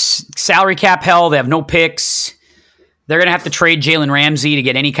 They're in salary cap hell. They have no picks. They're going to have to trade Jalen Ramsey to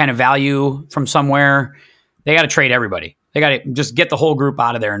get any kind of value from somewhere. They got to trade everybody. They got to just get the whole group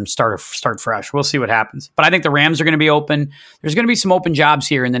out of there and start fresh. We'll see what happens. But I think the Rams are going to be open. There's going to be some open jobs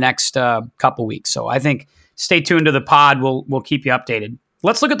here in the next couple weeks. So I think stay tuned to the pod. We'll keep you updated.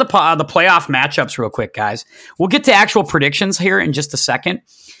 Let's look at the playoff matchups real quick, guys. We'll get to actual predictions here in just a second.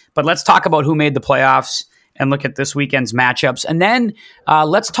 But let's talk about who made the playoffs and look at this weekend's matchups. And then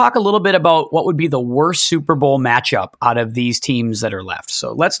let's talk a little bit about what would be the worst Super Bowl matchup out of these teams that are left.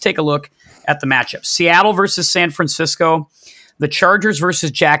 So let's take a look at the matchups. Seattle versus San Francisco. The Chargers versus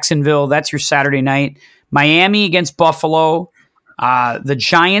Jacksonville. That's your Saturday night. Miami against Buffalo. The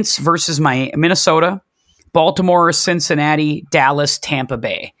Giants versus Minnesota. Baltimore, Cincinnati, Dallas, Tampa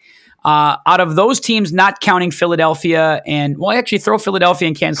Bay. Out of those teams, not counting Philadelphia actually throw Philadelphia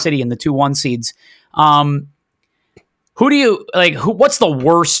and Kansas City in the 2-1 seeds. Who do you like? What's the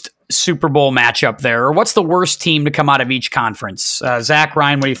worst Super Bowl matchup there, or what's the worst team to come out of each conference? Zach,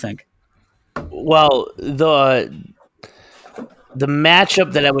 Ryan, what do you think? Well, the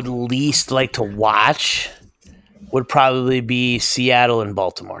matchup that I would least like to watch would probably be Seattle and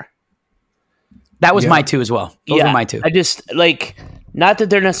Baltimore. That was my two as well. Those were my two. I just not that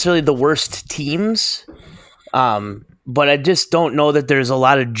they're necessarily the worst teams, but I just don't know that there's a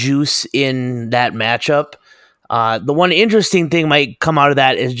lot of juice in that matchup. The one interesting thing might come out of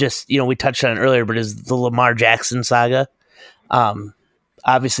that is just, we touched on it earlier, but is the Lamar Jackson saga.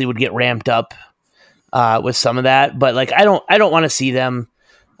 Obviously would get ramped up with some of that, but I don't want to see them.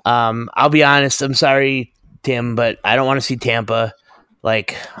 I'll be honest. I'm sorry, Tim, but I don't want to see Tampa.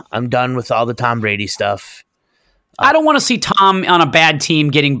 I'm done with all the Tom Brady stuff. I don't want to see Tom on a bad team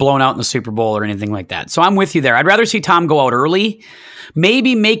getting blown out in the Super Bowl or anything like that. So I'm with you there. I'd rather see Tom go out early.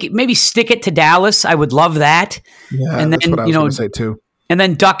 Maybe stick it to Dallas. I would love that. Yeah, and then, that's what I was going to say too. And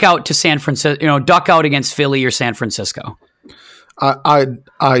then duck out to San Francisco. Duck out against Philly or San Francisco.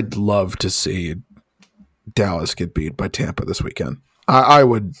 I'd love to see Dallas get beat by Tampa this weekend. I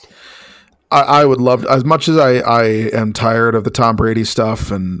would love, as much as I am tired of the Tom Brady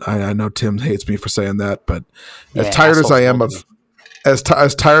stuff, and I know Tim hates me for saying that, but as tired as I am of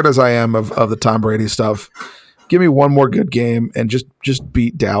the Tom Brady stuff, give me one more good game and just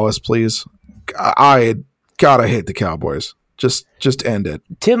beat Dallas, please. I hate the Cowboys. Just end it,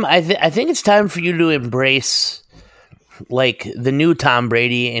 Tim. I think it's time for you to embrace the new Tom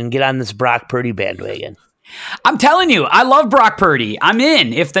Brady and get on this Brock Purdy bandwagon. I'm telling you, I love Brock Purdy. I'm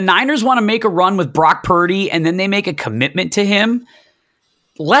in. If the Niners want to make a run with Brock Purdy and then they make a commitment to him,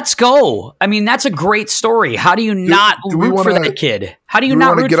 let's go. I mean, that's a great story. How do you not root for that kid? How do you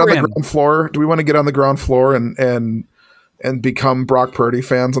not root for him? Do we want to get on the ground floor and become Brock Purdy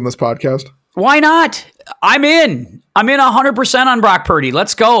fans on this podcast? Why not? I'm in. I'm in 100% on Brock Purdy.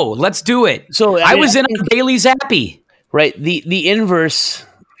 Let's go. Let's do it. So I was in on Bailey Zappi. Right. The inverse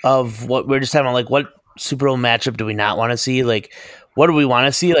of what we're just talking about, what Super Bowl matchup do we not want to see? What do we want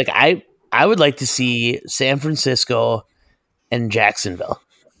to see? I would like to see San Francisco and Jacksonville.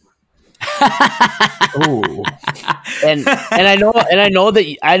 Ooh. And I know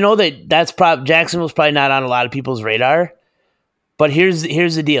that that's Jacksonville's probably not on a lot of people's radar. But here's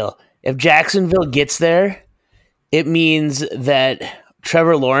the deal. If Jacksonville gets there, it means that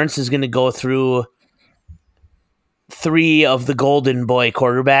Trevor Lawrence is going to go through 3 of the Golden Boy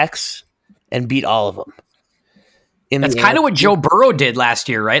quarterbacks and beat all of them. That's kind of what Joe Burrow did last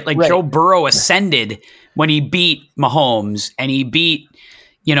year, right? Like, right. Joe Burrow ascended when he beat Mahomes and he beat,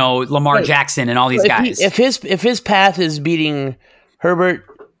 Lamar Jackson and all these guys. If his path is beating Herbert,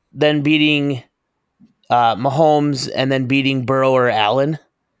 then beating Mahomes, and then beating Burrow or Allen,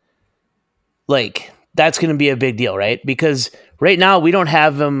 like, that's going to be a big deal, right? Because right now we don't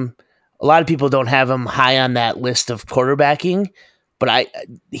have him. A lot of people don't have him high on that list of quarterbacking, but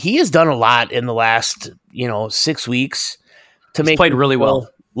he has done a lot in the last 6 weeks to make. He's played really well.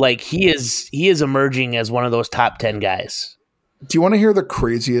 Like, he is emerging as one of those top 10 guys. Do you want to hear the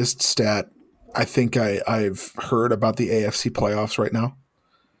craziest stat I think I've heard about the AFC playoffs right now?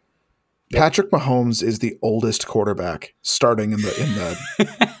 Yep. Patrick Mahomes is the oldest quarterback starting in the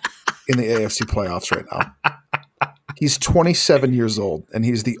in the AFC playoffs right now. He's 27 years old, and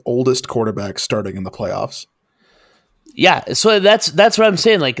he's the oldest quarterback starting in the playoffs. Yeah, so that's what I'm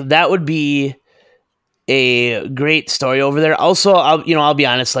saying. Like, that would be a great story over there. Also, I'll be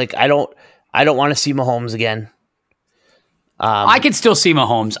honest. Like, I don't want to see Mahomes again. I can still see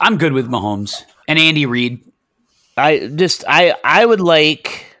Mahomes. I'm good with Mahomes and Andy Reid. I would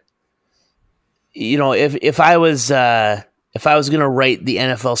like, if I was going to write the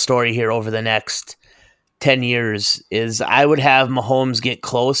NFL story here over the next 10 years, is I would have Mahomes get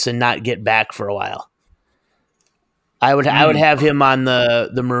close and not get back for a while. I would have him on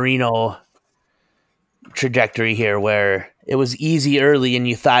the Marino trajectory here, where it was easy early and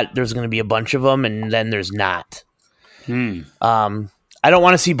you thought there's going to be a bunch of them, and then there's not. I don't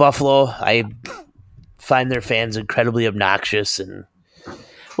want to see Buffalo. I find their fans incredibly obnoxious. And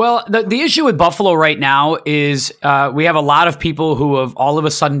well, the issue with Buffalo right now is we have a lot of people who have all of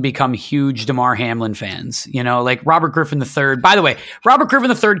a sudden become huge Damar Hamlin fans. Like Robert Griffin III. By the way, Robert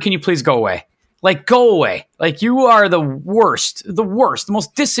Griffin III, can you please go away? Like, go away. Like, you are the worst, the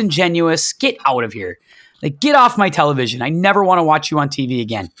most disingenuous. Get out of here. Like, get off my television. I never want to watch you on TV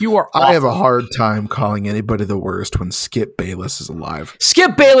again. You are awful. I have a hard time calling anybody the worst when Skip Bayless is alive.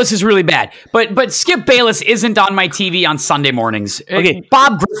 Skip Bayless is really bad. But Skip Bayless isn't on my TV on Sunday mornings. Okay.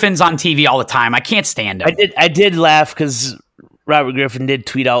 Bob Griffin's on TV all the time. I can't stand him. I did laugh because Robert Griffin did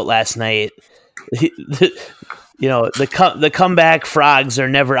tweet out last night, the comeback frogs are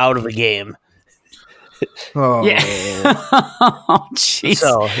never out of a game. Oh. Yeah. Oh, jeez.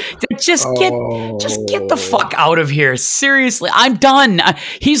 So, just get the fuck out of here. Seriously, I'm done.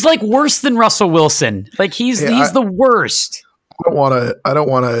 He's like worse than Russell Wilson. Like, he's the worst. I don't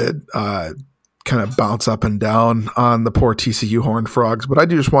want to kind of bounce up and down on the poor TCU Horned Frogs, but I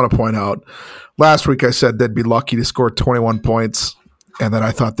do just want to point out, last week I said they'd be lucky to score 21 points, and that I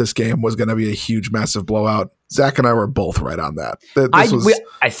thought this game was going to be a huge, massive blowout. Zach and I were both right on that.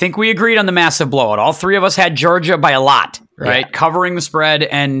 I think we agreed on the massive blowout. All three of us had Georgia by a lot, right? Yeah. Covering the spread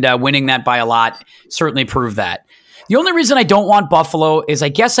and winning that by a lot certainly proved that. The only reason I don't want Buffalo is I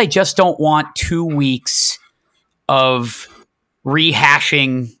guess I just don't want 2 weeks of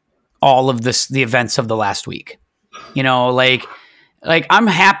rehashing all of the events of the last week. Like I'm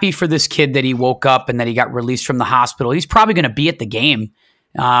happy for this kid that he woke up and that he got released from the hospital. He's probably going to be at the game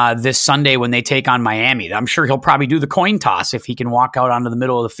this Sunday when they take on Miami. I'm sure he'll probably do the coin toss if he can walk out onto the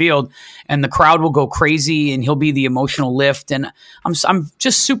middle of the field, and the crowd will go crazy and he'll be the emotional lift. And I'm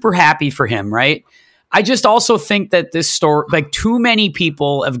just super happy for him, right? I just also think that this story, like, too many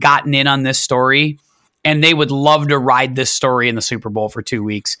people have gotten in on this story and they would love to ride this story in the Super Bowl for 2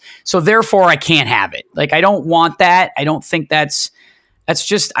 weeks. So therefore I can't have it. Like, I don't want that. I don't think that's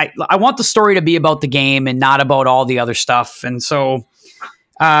just, I want the story to be about the game and not about all the other stuff. And so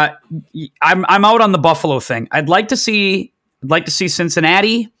I'm out on the Buffalo thing. I'd like to see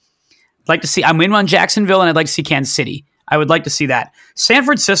Cincinnati. I'd like to see, I'm in on Jacksonville, and I'd like to see Kansas City. I would like to see that. San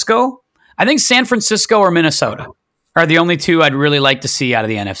Francisco, I think San Francisco or Minnesota are the only two I'd really like to see out of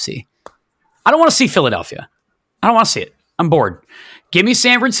the NFC. I don't want to see Philadelphia. I don't want to see it. I'm bored. Give me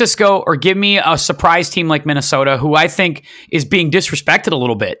San Francisco or give me a surprise team like Minnesota, who I think is being disrespected a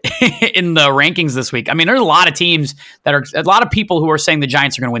little bit in the rankings this week. I mean, there's a lot of teams a lot of people who are saying the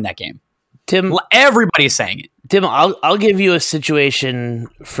Giants are going to win that game. Tim, everybody's saying it. Tim, I'll give you a situation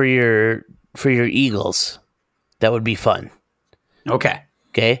for your Eagles that would be fun. Okay.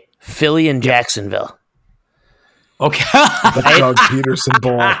 Philly and Jacksonville. Okay. The Doug Peterson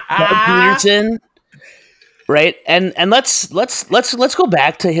Bowl. Doug Peterson, right? And let's go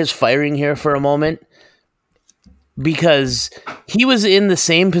back to his firing here for a moment, because he was in the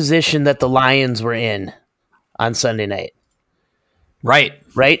same position that the Lions were in on Sunday night. Right.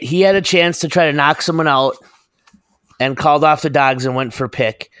 He had a chance to try to knock someone out and called off the Dogs and went for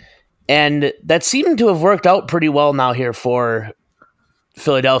pick. And that seemed to have worked out pretty well now here for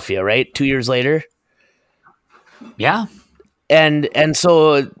Philadelphia, right? 2 years later. Yeah. And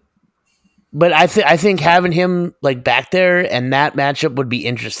so, but I think having him like back there and that matchup would be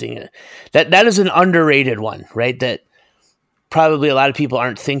interesting. That is an underrated one, right? That probably a lot of people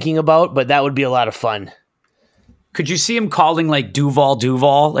aren't thinking about, but that would be a lot of fun. Could you see him calling like Duval,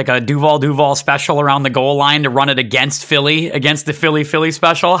 like a Duval special around the goal line to run it against the Philly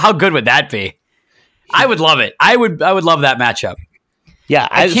special? How good would that be? I would love it. I would love that matchup. Yeah,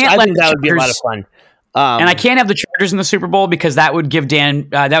 I think that would be a lot of fun. And I can't have the Chargers in the Super Bowl because that would give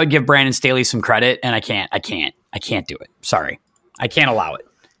Brandon Staley some credit, and I can't do it. Sorry, I can't allow it.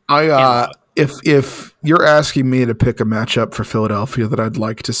 If you're asking me to pick a matchup for Philadelphia that I'd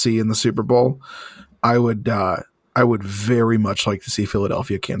like to see in the Super Bowl, I would very much like to see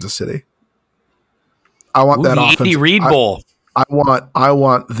Philadelphia, Kansas City. I want that offense. Andy Reid Bowl. I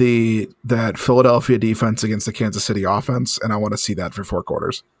want that Philadelphia defense against the Kansas City offense, and I want to see that for 4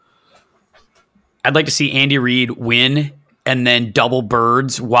 quarters. I'd like to see Andy Reid win and then double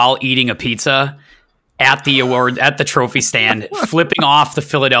birds while eating a pizza at the trophy stand, flipping off the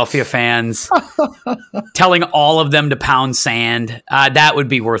Philadelphia fans, telling all of them to pound sand. That would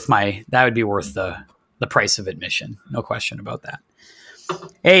be worth the price of admission. No question about that.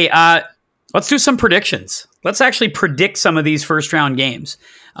 Hey, let's do some predictions. Let's actually predict some of these first round games.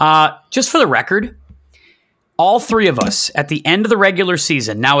 Just for the record, all 3 of us at the end of the regular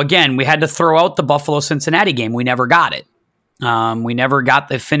season. Now, again, we had to throw out the Buffalo-Cincinnati game. We never got it. We never got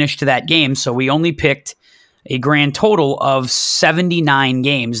the finish to that game, so we only picked a grand total of 79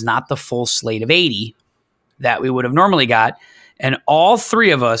 games, not the full slate of 80 that we would have normally got. And all 3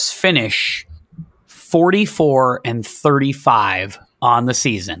 of us finish 44-35 on the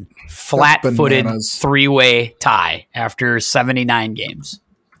season. Flat-footed 3-way tie after 79 games.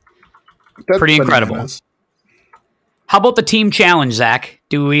 That's pretty incredible. Bananas. How about the team challenge, Zach?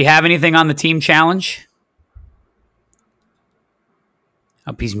 Do we have anything on the team challenge?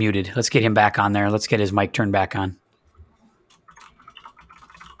 Oh, he's muted. Let's get him back on there. Let's get his mic turned back on.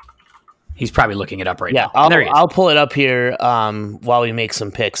 He's probably looking it up right now. I'll pull it up here while we make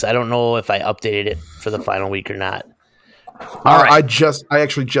some picks. I don't know if I updated it for the final week or not. All right. I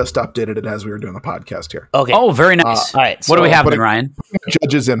actually just updated it as we were doing the podcast here. Okay. Oh, very nice. All right. What do we have then, Ryan?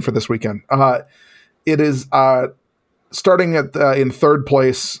 Judges in for this weekend. It is starting at in third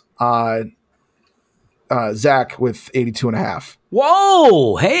place. Zach with 82.5.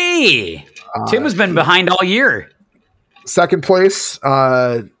 Whoa! Hey, Tim has been behind all year. Second place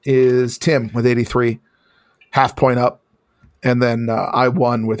is Tim with 83, half point up, and then I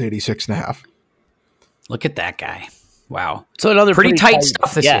won with 86.5. Look at that guy! Wow. So another pretty tight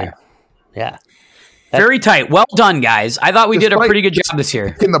stuff this year. Yeah. Very tight. Well done, guys. I thought we did a pretty good job this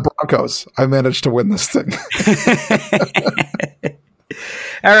year. In the Broncos, I managed to win this thing.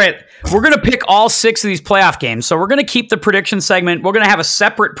 All right. We're going to pick all 6 of these playoff games. So we're going to keep the prediction segment. We're going to have a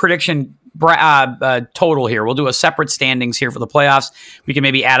separate prediction total here. We'll do a separate standings here for the playoffs. We can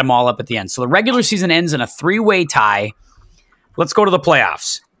maybe add them all up at the end. So the regular season ends in a 3-way tie. Let's go to the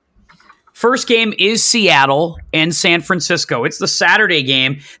playoffs. First game is Seattle and San Francisco. It's the Saturday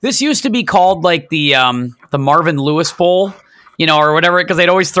game. This used to be called like the Marvin Lewis Bowl, or whatever, because they'd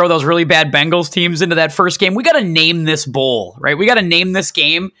always throw those really bad Bengals teams into that first game. We got to name this bowl, right? We got to name this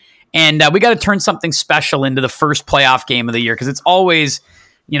game, and we got to turn something special into the first playoff game of the year, because it's always,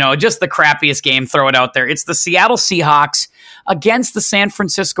 just the crappiest game. Throw it out there. It's the Seattle Seahawks against the San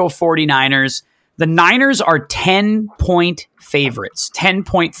Francisco 49ers. The Niners are 10-point favorites.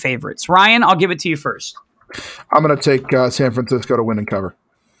 10-point favorites. Ryan, I'll give it to you first. I'm going to take San Francisco to win and cover.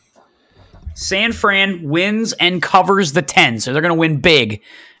 San Fran wins and covers the 10, so they're going to win big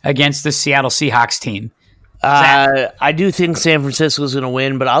against the Seattle Seahawks team. I do think San Francisco is going to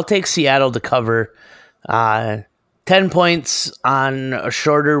win, but I'll take Seattle to cover. 10 points on a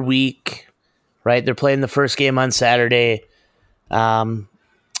shorter week, right? They're playing the first game on Saturday. And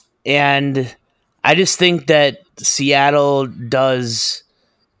I just think that Seattle does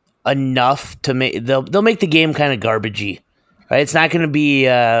enough to make they'll make the game kind of garbagey. Right? It's not going to be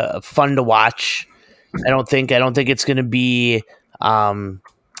fun to watch. I don't think it's going to be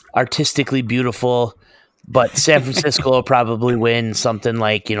artistically beautiful, but San Francisco will probably win something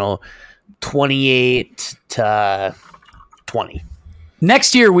like, 28-20.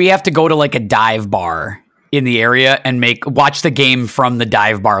 Next year, we have to go to like a dive bar in the area and watch the game from the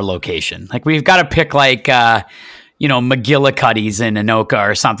dive bar location. Like we've got to pick like, McGillicuddy's in Anoka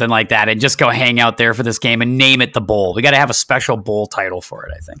or something like that and just go hang out there for this game and name it the bowl. We got to have a special bowl title for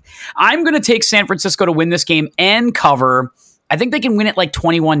it, I think. I'm going to take San Francisco to win this game and cover. I think they can win it like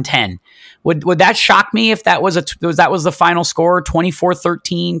 21-10. Would that shock me if that was the final score,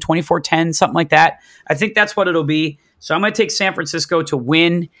 24-13, 24-10, something like that? I think that's what it'll be. So I'm going to take San Francisco to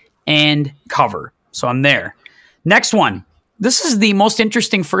win and cover. So I'm there. Next one. This is the most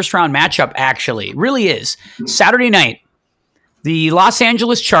interesting first-round matchup, actually. It really is. Saturday night, the Los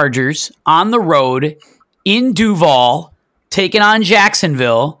Angeles Chargers on the road in Duval, taking on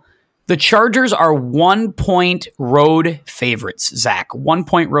Jacksonville. The Chargers are 1-point road favorites, Zach.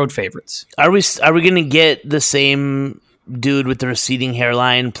 1-point road favorites. Are we going to get the same dude with the receding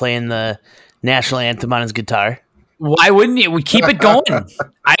hairline playing the national anthem on his guitar? Why wouldn't you? We keep it going.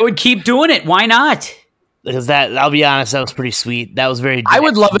 I would keep doing it. Why not? Because I'll be honest, that was pretty sweet. That was very. I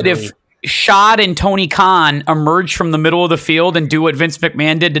would love it if Shad and Tony Khan emerged from the middle of the field and do what Vince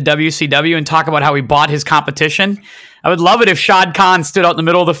McMahon did to WCW and talk about how he bought his competition. I would love it if Shad Khan stood out in the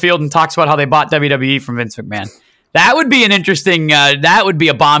middle of the field and talks about how they bought WWE from Vince McMahon. That would be an interesting. That would be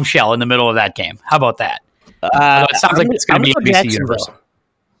a bombshell in the middle of that game. How about that? It sounds like it's going to be NBC Universal.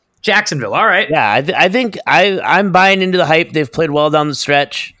 Jacksonville, all right. Yeah, I think I'm buying into the hype. They've played well down the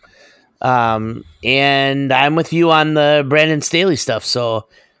stretch. And I'm with you on the Brandon Staley stuff. So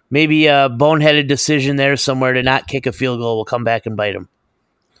maybe a boneheaded decision there somewhere to not kick a field goal will come back and bite him.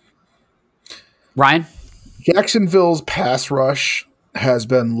 Ryan? Jacksonville's pass rush has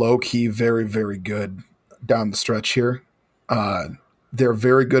been low-key very, very good down the stretch here. They're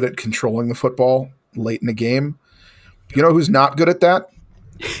very good at controlling the football late in the game. You know who's not good at that?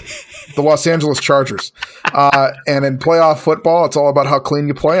 The Los Angeles Chargers. And in playoff football, it's all about how clean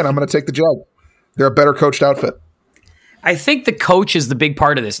you play, and I'm going to take the Jag. They're a better coached outfit. I think the coach is the big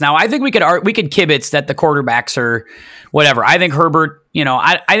part of this. Now, I think we could kibitz that the quarterbacks are whatever. I think Herbert,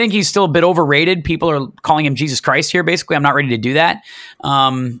 I think he's still a bit overrated. People are calling him Jesus Christ here, basically. I'm not ready to do that.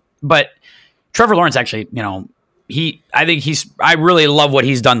 But Trevor Lawrence actually, I really love what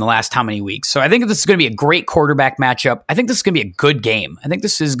he's done the last how many weeks. So I think this is going to be a great quarterback matchup. I think this is going to be a good game. I think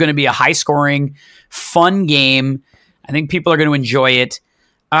this is going to be a high-scoring, fun game. I think people are going to enjoy it.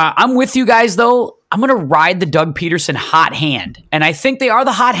 I'm with you guys, though. I'm going to ride the Doug Peterson hot hand. And I think they are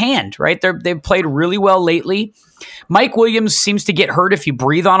the hot hand, right? They've played really well lately. Mike Williams seems to get hurt if you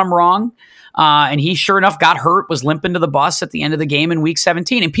breathe on him wrong. And he sure enough got hurt, was limping to the bus at the end of the game in week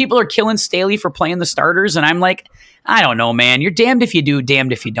 17. And people are killing Staley for playing the starters. And I'm like, I don't know, man. You're damned if you do,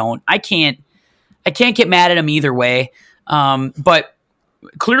 damned if you don't. I can't get mad at him either way. But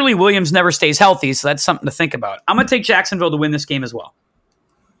clearly Williams never stays healthy, so that's something to think about. I'm going to take Jacksonville to win this game as well.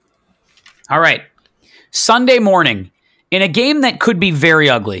 All right. Sunday morning, in a game that could be very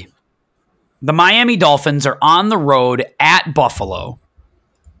ugly, the Miami Dolphins are on the road at Buffalo.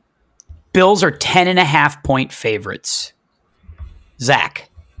 Bills are 10.5-point favorites. Zach.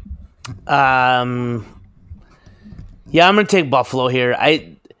 Yeah, I'm going to take Buffalo here.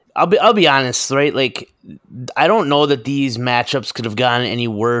 I'll be honest, right? Like, I don't know that these matchups could have gone any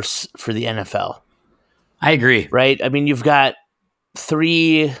worse for the NFL. I agree. Right? I mean, you've got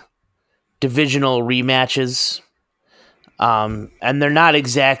 3 divisional rematches, and they're not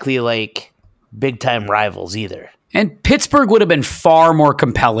exactly like big-time rivals either. And Pittsburgh would have been far more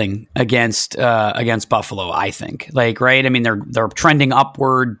compelling against Buffalo, I think. Like, right? I mean, they're trending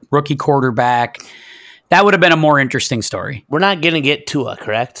upward, rookie quarterback. That would have been a more interesting story. We're not going to get Tua,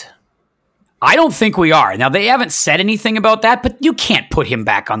 correct? I don't think we are. Now, they haven't said anything about that, but you can't put him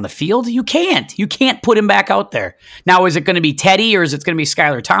back on the field. You can't. You can't put him back out there. Now, is it going to be Teddy or is it going to be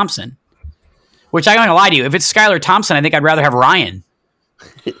Skylar Thompson? Which I'm going to lie to you. If it's Skylar Thompson, I think I'd rather have Ryan.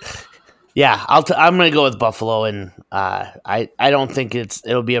 Yeah, I'm going to go with Buffalo, and I don't think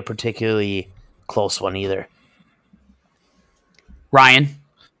it'll be a particularly close one either. Ryan?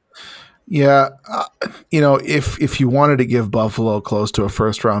 Yeah, if you wanted to give Buffalo close to a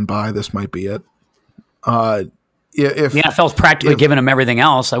first-round bye, this might be it. If the NFL's practically giving them everything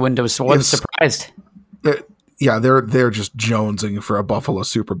else, I wasn't surprised. Yeah, they're just jonesing for a Buffalo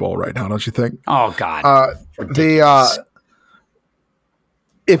Super Bowl right now, don't you think? Oh God!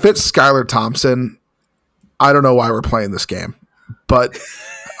 If it's Skylar Thompson, I don't know why we're playing this game, but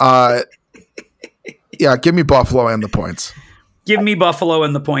yeah, give me Buffalo and the points. Give me Buffalo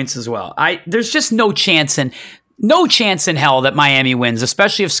and the points as well. There's just no chance in hell that Miami wins,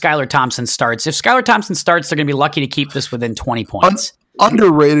 especially if Skylar Thompson starts. If Skylar Thompson starts, they're going to be lucky to keep this within 20 points.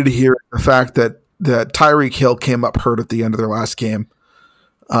 underrated here the fact that Tyreek Hill came up hurt at the end of their last game.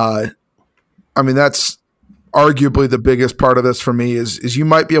 I mean, that's arguably the biggest part of this for me is you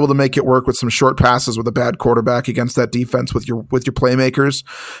might be able to make it work with some short passes with a bad quarterback against that defense with your playmakers.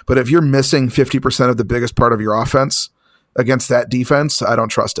 But if you're missing 50% of the biggest part of your offense against that defense, I don't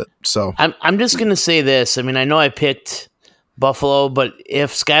trust it. So I'm just going to say this. I mean, I know I picked Buffalo, but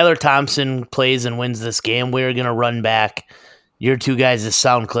if Skylar Thompson plays and wins this game, we're going to run back your two guys'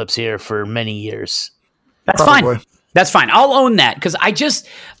 sound clips here for many years. That's Probably. fine. That's fine. I'll own that because I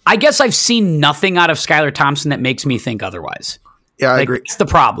guess I've seen nothing out of Skylar Thompson that makes me think otherwise. Yeah, I agree. That's the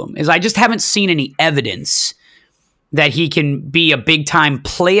problem is I just haven't seen any evidence that he can be a big-time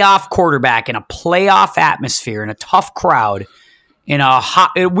playoff quarterback in a playoff atmosphere in a tough crowd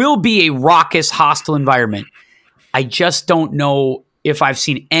it will be a raucous, hostile environment. I just don't know if I've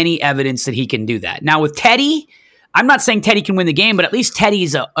seen any evidence that he can do that. Now with Teddy, I'm not saying Teddy can win the game, but at least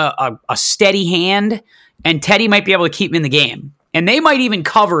Teddy's a steady hand, and Teddy might be able to keep him in the game. And they might even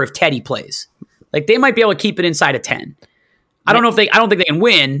cover if Teddy plays. Like they might be able to keep it inside of 10. I don't think they can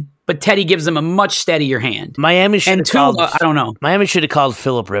win, but Teddy gives them a much steadier hand. Miami should have called. I don't know. Miami should have called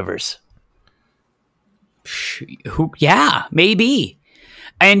Phillip Rivers. Yeah, maybe.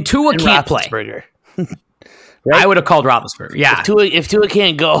 And Tua can't play. Right? I would have called Roethlisberger. Yeah. If Tua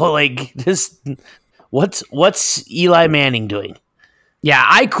can't go, like this, what's Eli Manning doing? Yeah,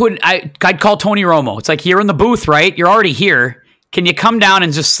 I'd call Tony Romo. It's like, you're in the booth, right? You're already here. Can you come down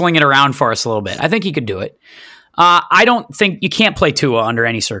and just sling it around for us a little bit? I think he could do it. I don't think you can't play Tua under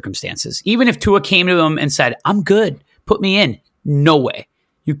any circumstances. Even if Tua came to him and said, "I'm good, put me in," no way.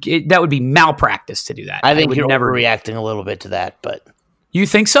 That would be malpractice to do that. I think you're overreacting a little bit to that, but you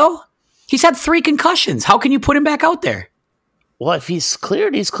think so? He's had 3 concussions. How can you put him back out there? Well, if he's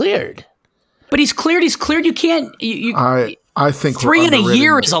cleared, he's cleared. But he's cleared. You can't. I think 3 in a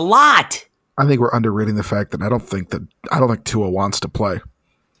year is a lot. I think we're underrating the fact that I don't think Tua wants to play.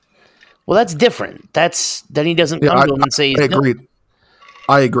 Well, that's different. Then he doesn't come to him and say he's agreed.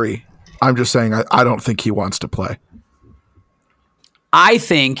 I agree. I'm just saying I don't think he wants to play. I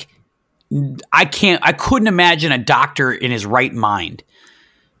think I couldn't imagine a doctor in his right mind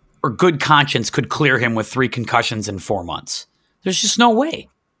or good conscience could clear him with 3 concussions in 4 months. There's just no way.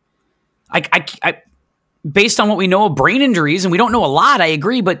 I based on what we know of brain injuries, and we don't know a lot, I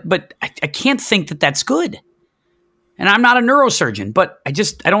agree, but I can't think that that's good. And I'm not a neurosurgeon, but I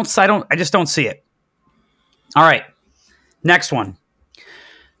just don't see it. All right. Next one.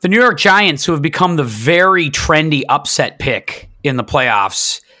 The New York Giants, who have become the very trendy upset pick in the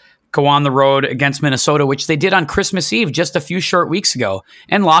playoffs, go on the road against Minnesota, which they did on Christmas Eve just a few short weeks ago,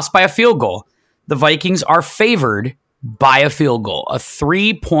 and lost by a field goal. The Vikings are favored by a field goal, a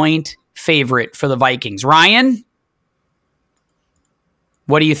 3-point favorite for the Vikings. Ryan,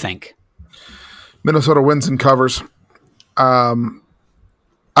 what do you think? Minnesota wins and covers. I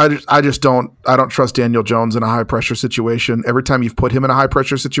don't trust Daniel Jones in a high pressure situation. Every time you've put him in a high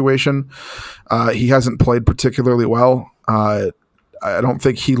pressure situation, he hasn't played particularly well. I don't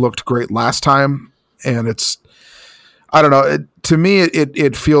think he looked great last time, and I don't know. To me,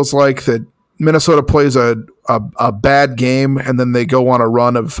 it feels like that Minnesota plays a bad game, and then they go on a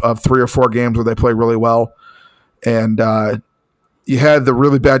run of 3 or 4 games where they play really well. And you had the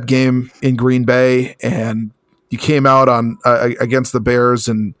really bad game in Green Bay, and you came out on against the Bears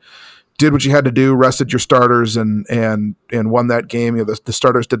and did what you had to do, rested your starters, and won that game. You know, the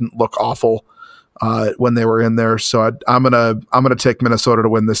starters didn't look awful when they were in there, so I'm gonna take Minnesota to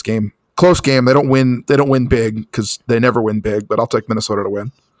win this game. Close game. They don't win big because they never win big, but I'll take Minnesota to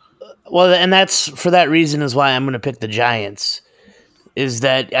win. Well, and that's for that reason is why I'm going to pick the Giants. Is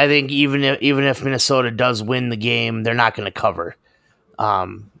that I think even if Minnesota does win the game, they're not going to cover.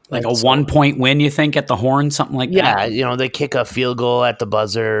 Like a 1-point win, you think, at the Horn, something like that? Yeah, they kick a field goal at the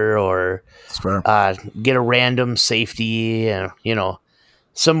buzzer or get a random safety, and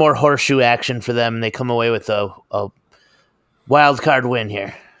some more horseshoe action for them. They come away with a wild card win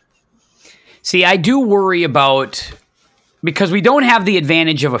here. See, I do worry about, because we don't have the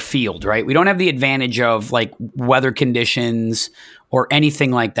advantage of a field, right? We don't have the advantage of like weather conditions or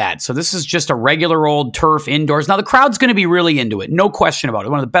anything like that. So this is just a regular old turf indoors. Now the crowd's going to be really into it. No question about it.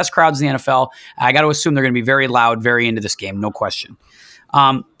 One of the best crowds in the NFL. I got to assume they're going to be very loud, very into this game. No question.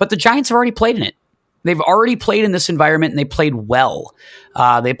 But the Giants have already played in it. They've already played in this environment, and they played well.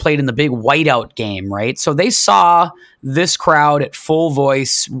 They played in the big whiteout game, right? So they saw this crowd at full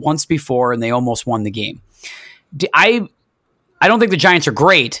voice once before, and they almost won the game. I don't think the Giants are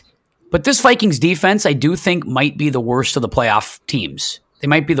great, but this Vikings defense, I do think, might be the worst of the playoff teams. They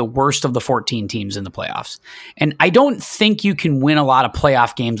might be the worst of the 14 teams in the playoffs. And I don't think you can win a lot of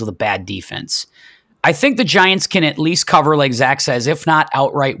playoff games with a bad defense. I think the Giants can at least cover, like Zach says, if not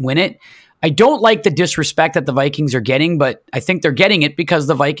outright win it. I don't like the disrespect that the Vikings are getting, but I think they're getting it because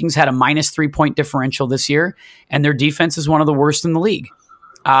the Vikings had a minus 3-point differential this year, and their defense is one of the worst in the league.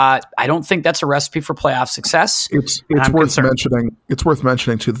 I don't think that's a recipe for playoff success. It's worth mentioning. It's worth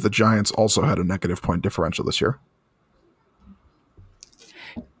mentioning too that the Giants also had a negative point differential this year.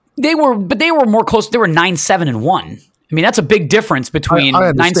 They were more close. They were 9-7-1. I mean, that's a big difference between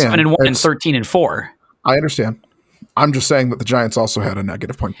 9-7-1 and 13-4. I understand. I'm just saying that the Giants also had a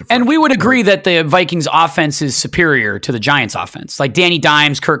negative point differential. And we would agree that the Vikings offense is superior to the Giants offense. Like Danny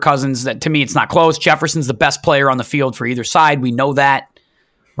Dimes, Kirk Cousins, that to me, it's not close. Jefferson's the best player on the field for either side. We know that,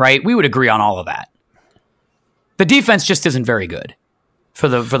 right? We would agree on all of that. The defense just isn't very good for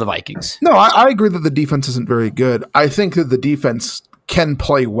the Vikings. No, I agree that the defense isn't very good. I think that the defense can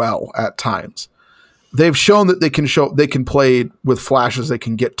play well at times. They've shown that they can play with flashes, they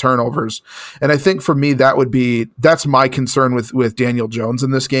can get turnovers. And I think for me that's my concern with Daniel Jones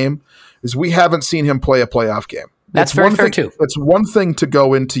in this game is we haven't seen him play a playoff game. That's very fair too. It's one thing to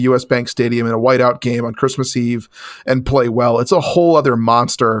go into US Bank Stadium in a whiteout game on Christmas Eve and play well. It's a whole other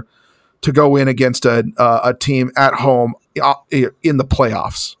monster to go in against a team at home in the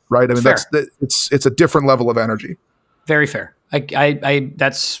playoffs, right? I mean, it's a different level of energy. Very fair. I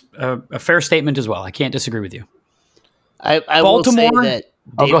that's a fair statement as well. I can't disagree with you. I Baltimore. Will say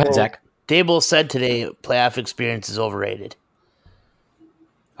that go ahead, Zach. Dable said today playoff experience is overrated.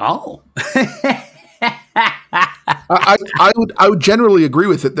 Oh. I would generally agree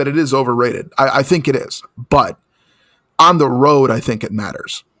with it that it is overrated. I think it is, but on the road, I think it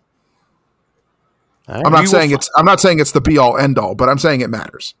matters. Right. I'm not saying it's the be all end all, but I'm saying it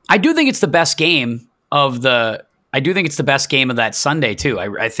matters. I do think it's the best game of that Sunday too.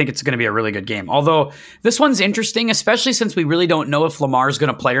 I think it's going to be a really good game. Although this one's interesting, especially since we really don't know if Lamar's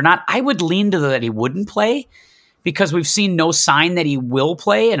going to play or not. I would lean to that he wouldn't play because we've seen no sign that he will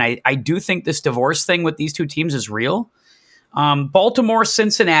play. And I do think this divorce thing with these two teams is real. Baltimore,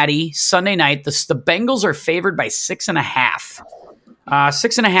 Cincinnati, Sunday night. The Bengals are favored by 6.5.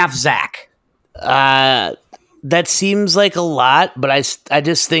 6.5, Zach. That seems like a lot, but I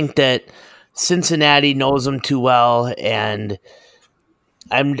just think that Cincinnati knows them too well, and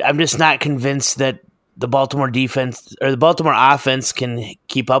I'm just not convinced that the Baltimore defense or the Baltimore offense can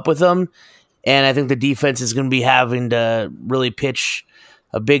keep up with them. And I think the defense is going to be having to really pitch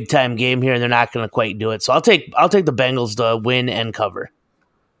a big time game here, and they're not going to quite do it. So I'll take the Bengals to win and cover.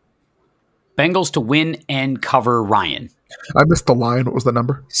 Bengals to win and cover, Ryan. I missed the line. What was the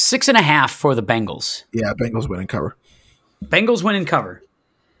number? 6.5 for the Bengals. Yeah, Bengals win and cover. Bengals win and cover.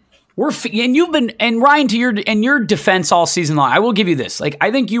 And Ryan, to your defense all season long, I will give you this. Like,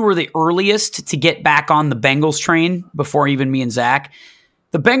 I think you were the earliest to get back on the Bengals train before even me and Zach.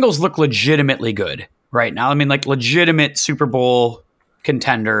 The Bengals look legitimately good right now. I mean, like legitimate Super Bowl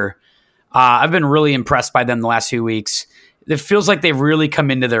contender. I've been really impressed by them the last few weeks. It feels like they've really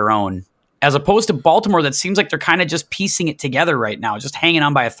come into their own, as opposed to Baltimore that seems like they're kind of just piecing it together right now, just hanging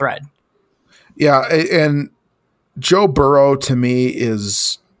on by a thread. Yeah, and Joe Burrow to me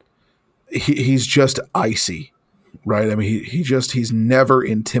is he's just icy, right? I mean, he's never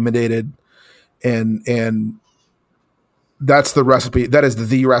intimidated, and that's the recipe. That is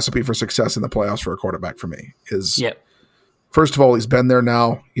the recipe for success in the playoffs for a quarterback for me. First of all, he's been there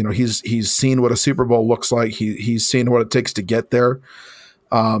now. You know, he's seen what a Super Bowl looks like. He's seen what it takes to get there.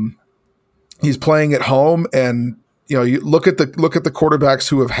 He's playing at home, and you know, you look at the quarterbacks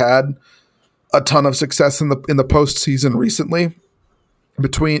who have had a ton of success in the postseason recently.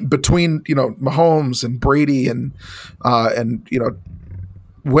 Between you know, Mahomes and Brady and you know,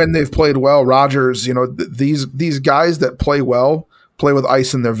 when they've played well, Rodgers, you know, these guys that play well play with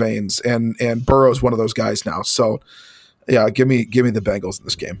ice in their veins, and Burrow's one of those guys now. So yeah, give me the Bengals in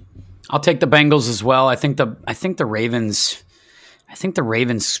this game. I'll take the Bengals as well. I think the Ravens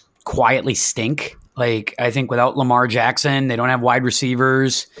quietly stink. Like, I think without Lamar Jackson, they don't have wide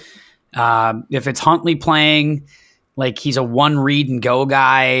receivers. If it's Huntley playing, like, he's a one read and go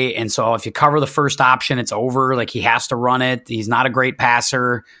guy. And so if you cover the first option, it's over. Like, he has to run it. He's not a great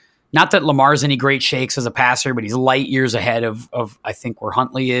passer. Not that Lamar's any great shakes as a passer, but he's light years ahead of I think where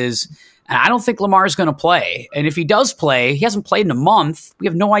Huntley is. And I don't think Lamar's going to play. And if he does play, he hasn't played in a month. We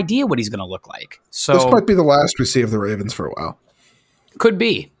have no idea what he's going to look like. So this might be the last we see of the Ravens for a while. Could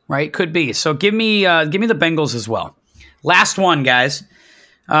be, right? Could be. So give me the Bengals as well. Last one, guys.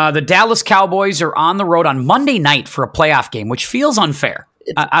 The Dallas Cowboys are on the road on Monday night for a playoff game, which feels unfair.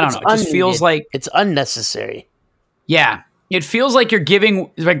 I don't know. It just feels like it's unnecessary. Yeah. It feels like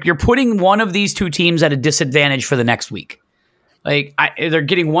you're putting one of these two teams at a disadvantage for the next week. Like they're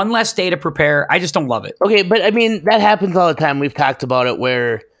getting one less day to prepare. I just don't love it. Okay, but I mean that happens all the time. We've talked about it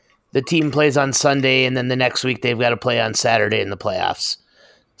where the team plays on Sunday and then the next week they've got to play on Saturday in the playoffs.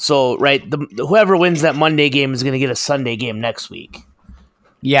 So, right, whoever wins that Monday game is going to get a Sunday game next week.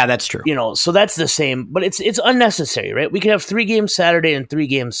 Yeah, that's true. So that's the same, but it's unnecessary, right? We could have 3 games Saturday and 3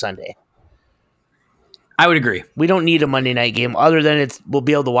 games Sunday. I would agree. We don't need a Monday night game other than we'll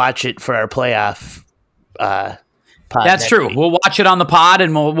be able to watch it for our playoff pod. That's true. Week. We'll watch it on the pod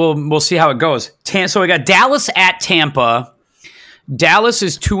and we'll see how it goes. So we got Dallas at Tampa. Dallas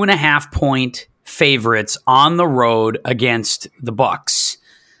is 2.5-point favorites on the road against the Bucs.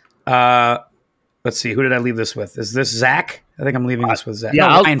 Let's see. Who did I leave this with? Is this Zach? I think I'm leaving this with Zach. Yeah,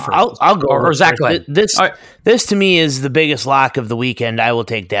 no, Ryan first. I'll go. Or Zach. This to me is the biggest lock of the weekend. I will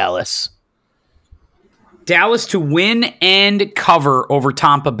take Dallas. Dallas to win and cover over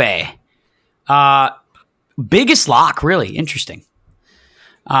Tampa Bay. Biggest lock, really. Interesting.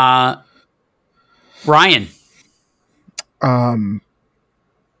 Ryan. I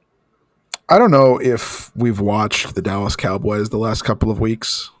don't know if we've watched the Dallas Cowboys the last couple of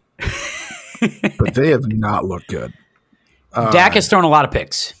weeks, but they have not looked good. Dak has thrown a lot of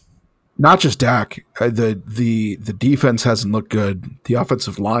picks. Not just Dak. The defense hasn't looked good. The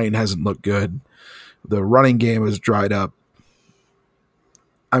offensive line hasn't looked good. The running game has dried up.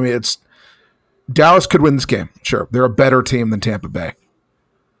 I mean, Dallas could win this game. Sure. They're a better team than Tampa Bay.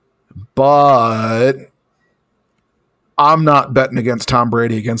 But I'm not betting against Tom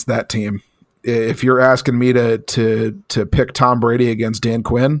Brady against that team. If you're asking me to pick Tom Brady against Dan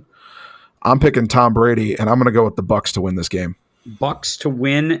Quinn, I'm picking Tom Brady, and I'm going to go with the Bucs to win this game. Bucs to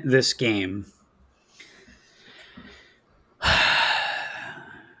win this game.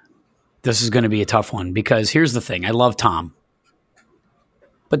 This is going to be a tough one because here's the thing. I love Tom.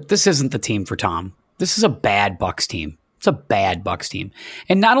 But this isn't the team for Tom. This is a bad Bucs team. It's a bad Bucs team.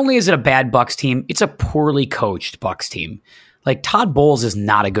 And not only is it a bad Bucs team, it's a poorly coached Bucs team. Like Todd Bowles is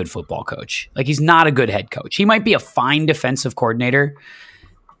not a good football coach. Like he's not a good head coach. He might be a fine defensive coordinator.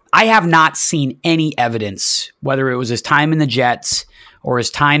 I have not seen any evidence, whether it was his time in the Jets or his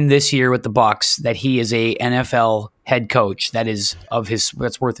time this year with the Bucs, that he is a NFL head coach that's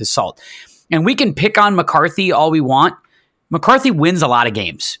worth his salt. And we can pick on McCarthy all we want. McCarthy wins a lot of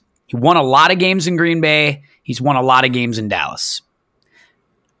games. He won a lot of games in Green Bay. He's won a lot of games in Dallas.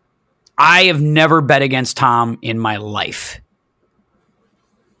 I have never bet against Tom in my life.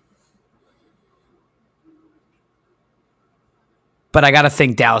 But I got to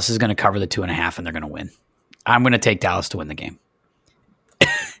think Dallas is going to cover the 2.5 and they're going to win. I'm going to take Dallas to win the game.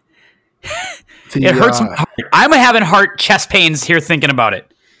 It hurts my heart. I'm having chest pains here thinking about it.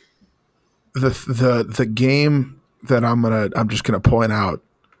 The game that I'm just gonna point out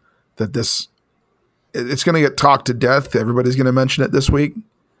that it's gonna get talked to death. Everybody's gonna mention it this week.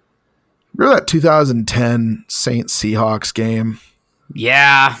 Remember that 2010 Saints Seahawks game?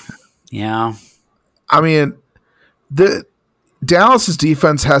 Yeah. I mean, the Dallas's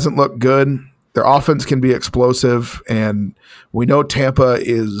defense hasn't looked good. Their offense can be explosive, and we know Tampa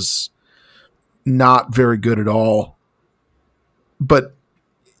is not very good at all. But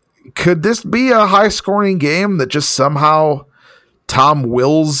could this be a high-scoring game that just somehow Tom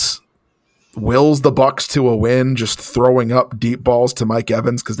wills the Bucs to a win, just throwing up deep balls to Mike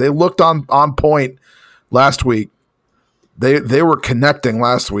Evans? Because they looked on point last week. They were connecting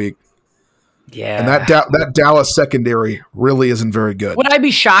last week. Yeah. And that Dallas secondary really isn't very good. Would I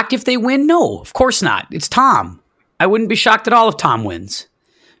be shocked if they win? No, of course not. It's Tom. I wouldn't be shocked at all if Tom wins.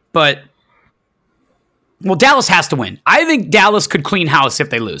 But, well, Dallas has to win. I think Dallas could clean house if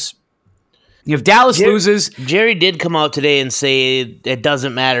they lose. If Dallas loses... Jerry did come out today and say it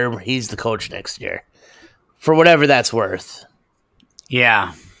doesn't matter. He's the coach next year. For whatever that's worth.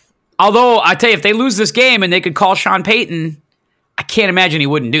 Yeah. Although, I tell you, if they lose this game and they could call Sean Payton, I can't imagine he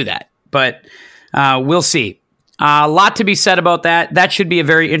wouldn't do that. But we'll see. A lot to be said about that. That should be a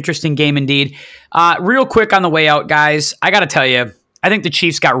very interesting game indeed. Real quick on the way out, guys, I got to tell you, I think the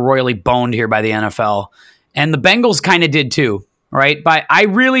Chiefs got royally boned here by the NFL. And the Bengals kind of did too, right? But I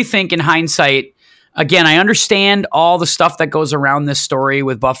really think in hindsight, again, I understand all the stuff that goes around this story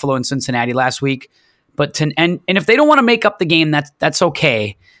with Buffalo and Cincinnati last week. But and if they don't want to make up the game, that's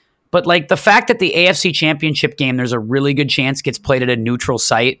okay. But like the fact that the AFC Championship game, there's a really good chance gets played at a neutral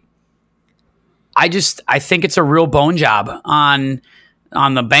site. I think it's a real bone job on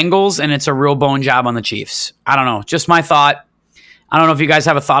the Bengals, and it's a real bone job on the Chiefs. I don't know. Just my thought. I don't know if you guys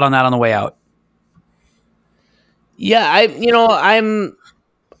have a thought on that on the way out. Yeah, I'm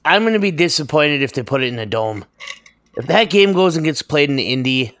going to be disappointed if they put it in a dome. If that game goes and gets played in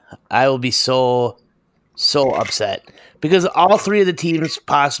Indy, I will be so upset because all three of the teams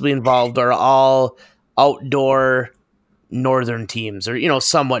possibly involved are all outdoor northern teams, or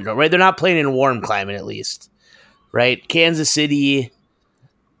somewhat, right? They're not playing in a warm climate, at least, right? Kansas City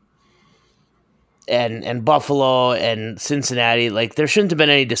and Buffalo and Cincinnati, like there shouldn't have been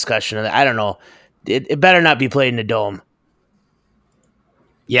any discussion of that. I don't know. It better not be played in a dome.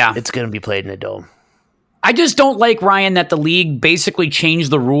 Yeah, it's going to be played in a dome. I just don't like, Ryan, that the league basically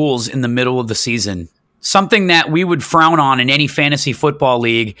changed the rules in the middle of the season. Something that we would frown on in any fantasy football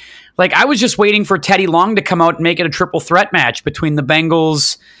league. Like, I was just waiting for Teddy Long to come out and make it a triple threat match between the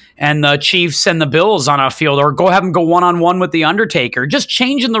Bengals and the Chiefs and the Bills on a field, or have them go one-on-one with the Undertaker. Just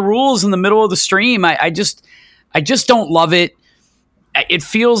changing the rules in the middle of the stream. I just don't love it. It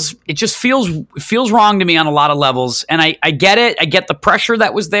just feels wrong to me on a lot of levels. And I get it. I get the pressure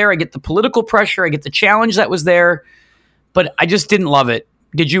that was there. I get the political pressure. I get the challenge that was there. But I just didn't love it.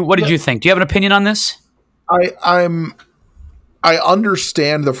 What did you think? Do you have an opinion on this? I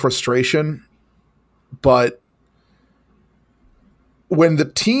understand the frustration, but when the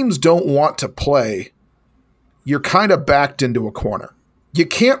teams don't want to play, you're kind of backed into a corner. You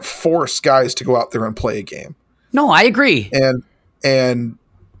can't force guys to go out there and play a game. No, I agree. And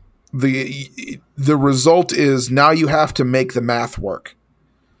the result is now you have to make the math work.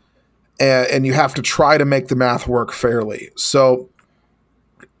 And you have to try to make the math work fairly. So,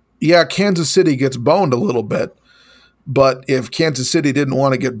 yeah, Kansas City gets boned a little bit. But if Kansas City didn't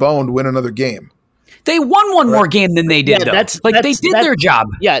want to get boned, win another game. They won one more game than they did, though. They did their job.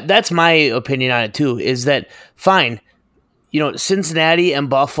 Yeah, that's my opinion on it, too, is that, fine, Cincinnati and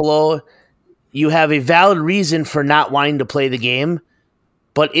Buffalo, you have a valid reason for not wanting to play the game,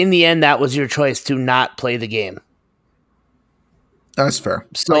 but in the end, that was your choice to not play the game. That's fair.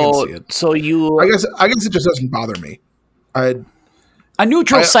 So, I can see it. So you... I guess it just doesn't bother me. A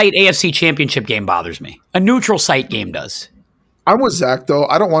neutral site AFC Championship game bothers me. A neutral site game does. I'm with Zach, though.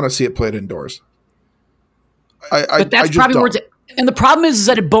 I don't want to see it played indoors. But that's probably where and the problem is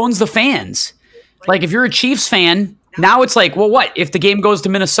that it bones the fans. Like, if you're a Chiefs fan, now it's like, well, what? If the game goes to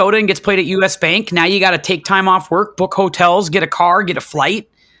Minnesota and gets played at US Bank, now you got to take time off work, book hotels, get a car, get a flight.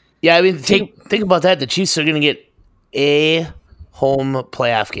 Yeah, I mean, think about that. The Chiefs are going to get a home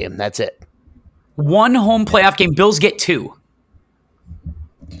playoff game. That's it. One home playoff game. Bills get two.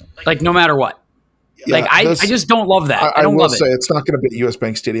 Like, no matter what. Yeah, I just don't love that. I don't love it. I will say it's not going to be at US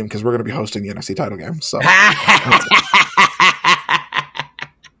Bank Stadium because we're going to be hosting the NFC title game. So,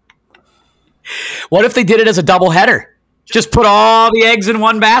 what if they did it as a doubleheader? Just put all the eggs in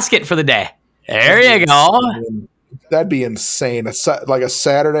one basket for the day. There you go. That'd be insane. Like a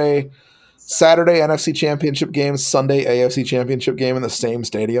Saturday NFC Championship game, Sunday AFC Championship game in the same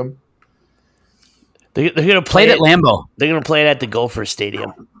stadium. They're going to play it at Lambeau. They're going to play it at the Gopher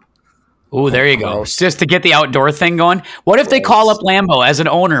Stadium. Oh, there you go. Just to get the outdoor thing going. What if they call up Lambeau as an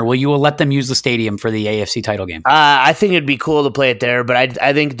owner? Will you let them use the stadium for the AFC title game? I think it'd be cool to play it there, but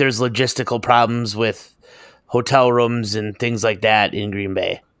I think there's logistical problems with hotel rooms and things like that in Green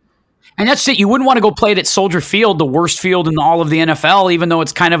Bay. And that's it. You wouldn't want to go play it at Soldier Field, the worst field in all of the NFL, even though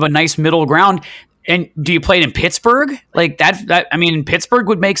it's kind of a nice middle ground. And do you play it in Pittsburgh? Like that I mean, Pittsburgh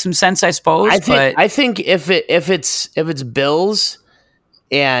would make some sense, I suppose. I think if it's Bills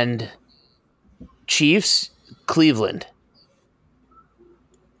and Chiefs, Cleveland,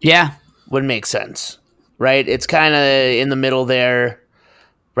 yeah, would make sense, right? It's kind of in the middle there,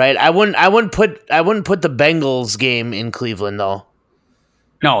 right? I wouldn't put the Bengals game in Cleveland though.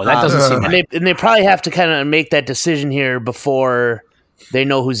 No, that doesn't seem right. And they probably have to kind of make that decision here before they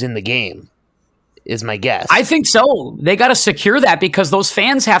know who's in the game. Is my guess. I think so. They got to secure that because those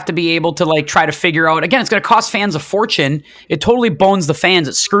fans have to be able to try to figure out. Again, it's going to cost fans a fortune. It totally bones the fans.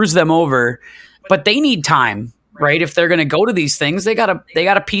 It screws them over. But they need time, right? If they're going to go to these things, they got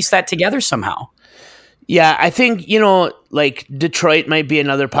to piece that together somehow. Yeah, I think Detroit might be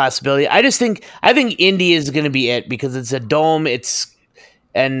another possibility. I think Indy is going to be it because it's a dome.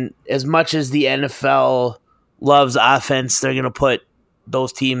 And as much as the NFL loves offense, they're going to put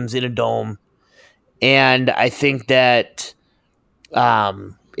those teams in a dome. And I think that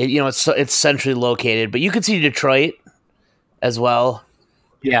it's centrally located, but you could see Detroit as well.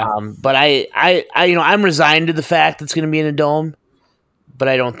 Yeah. But I'm resigned to the fact it's going to be in a dome, but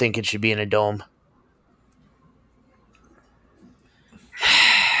I don't think it should be in a dome.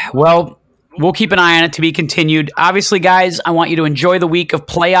 Well, we'll keep an eye on it to be continued. Obviously, guys, I want you to enjoy the week of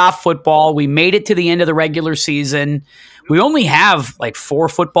playoff football. We made it to the end of the regular season. We only have 4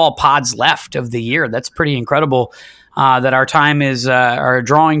 football pods left of the year. That's pretty incredible that our time is are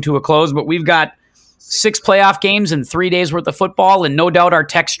drawing to a close. But we've got 6 playoff games and 3 days worth of football, and no doubt our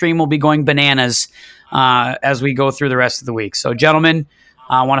text stream will be going bananas as we go through the rest of the week. So, gentlemen,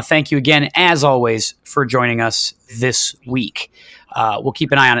 I want to thank you again, as always, for joining us this week. We'll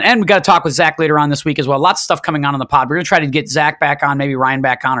keep an eye on it. And we got to talk with Zach later on this week as well. Lots of stuff coming on the pod. We're going to try to get Zach back on, maybe Ryan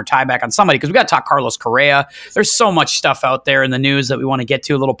back on, or Ty back on somebody, because we got to talk Carlos Correa. There's so much stuff out there in the news that we want to get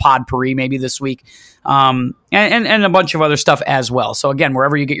to, a little pod pourri maybe this week, and a bunch of other stuff as well. So again,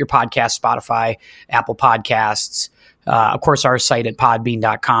 wherever you get your podcast, Spotify, Apple Podcasts, of course, our site at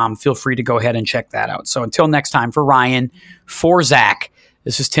podbean.com. Feel free to go ahead and check that out. So until next time, for Ryan, for Zach,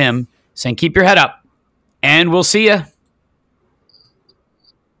 this is Tim saying keep your head up, and we'll see you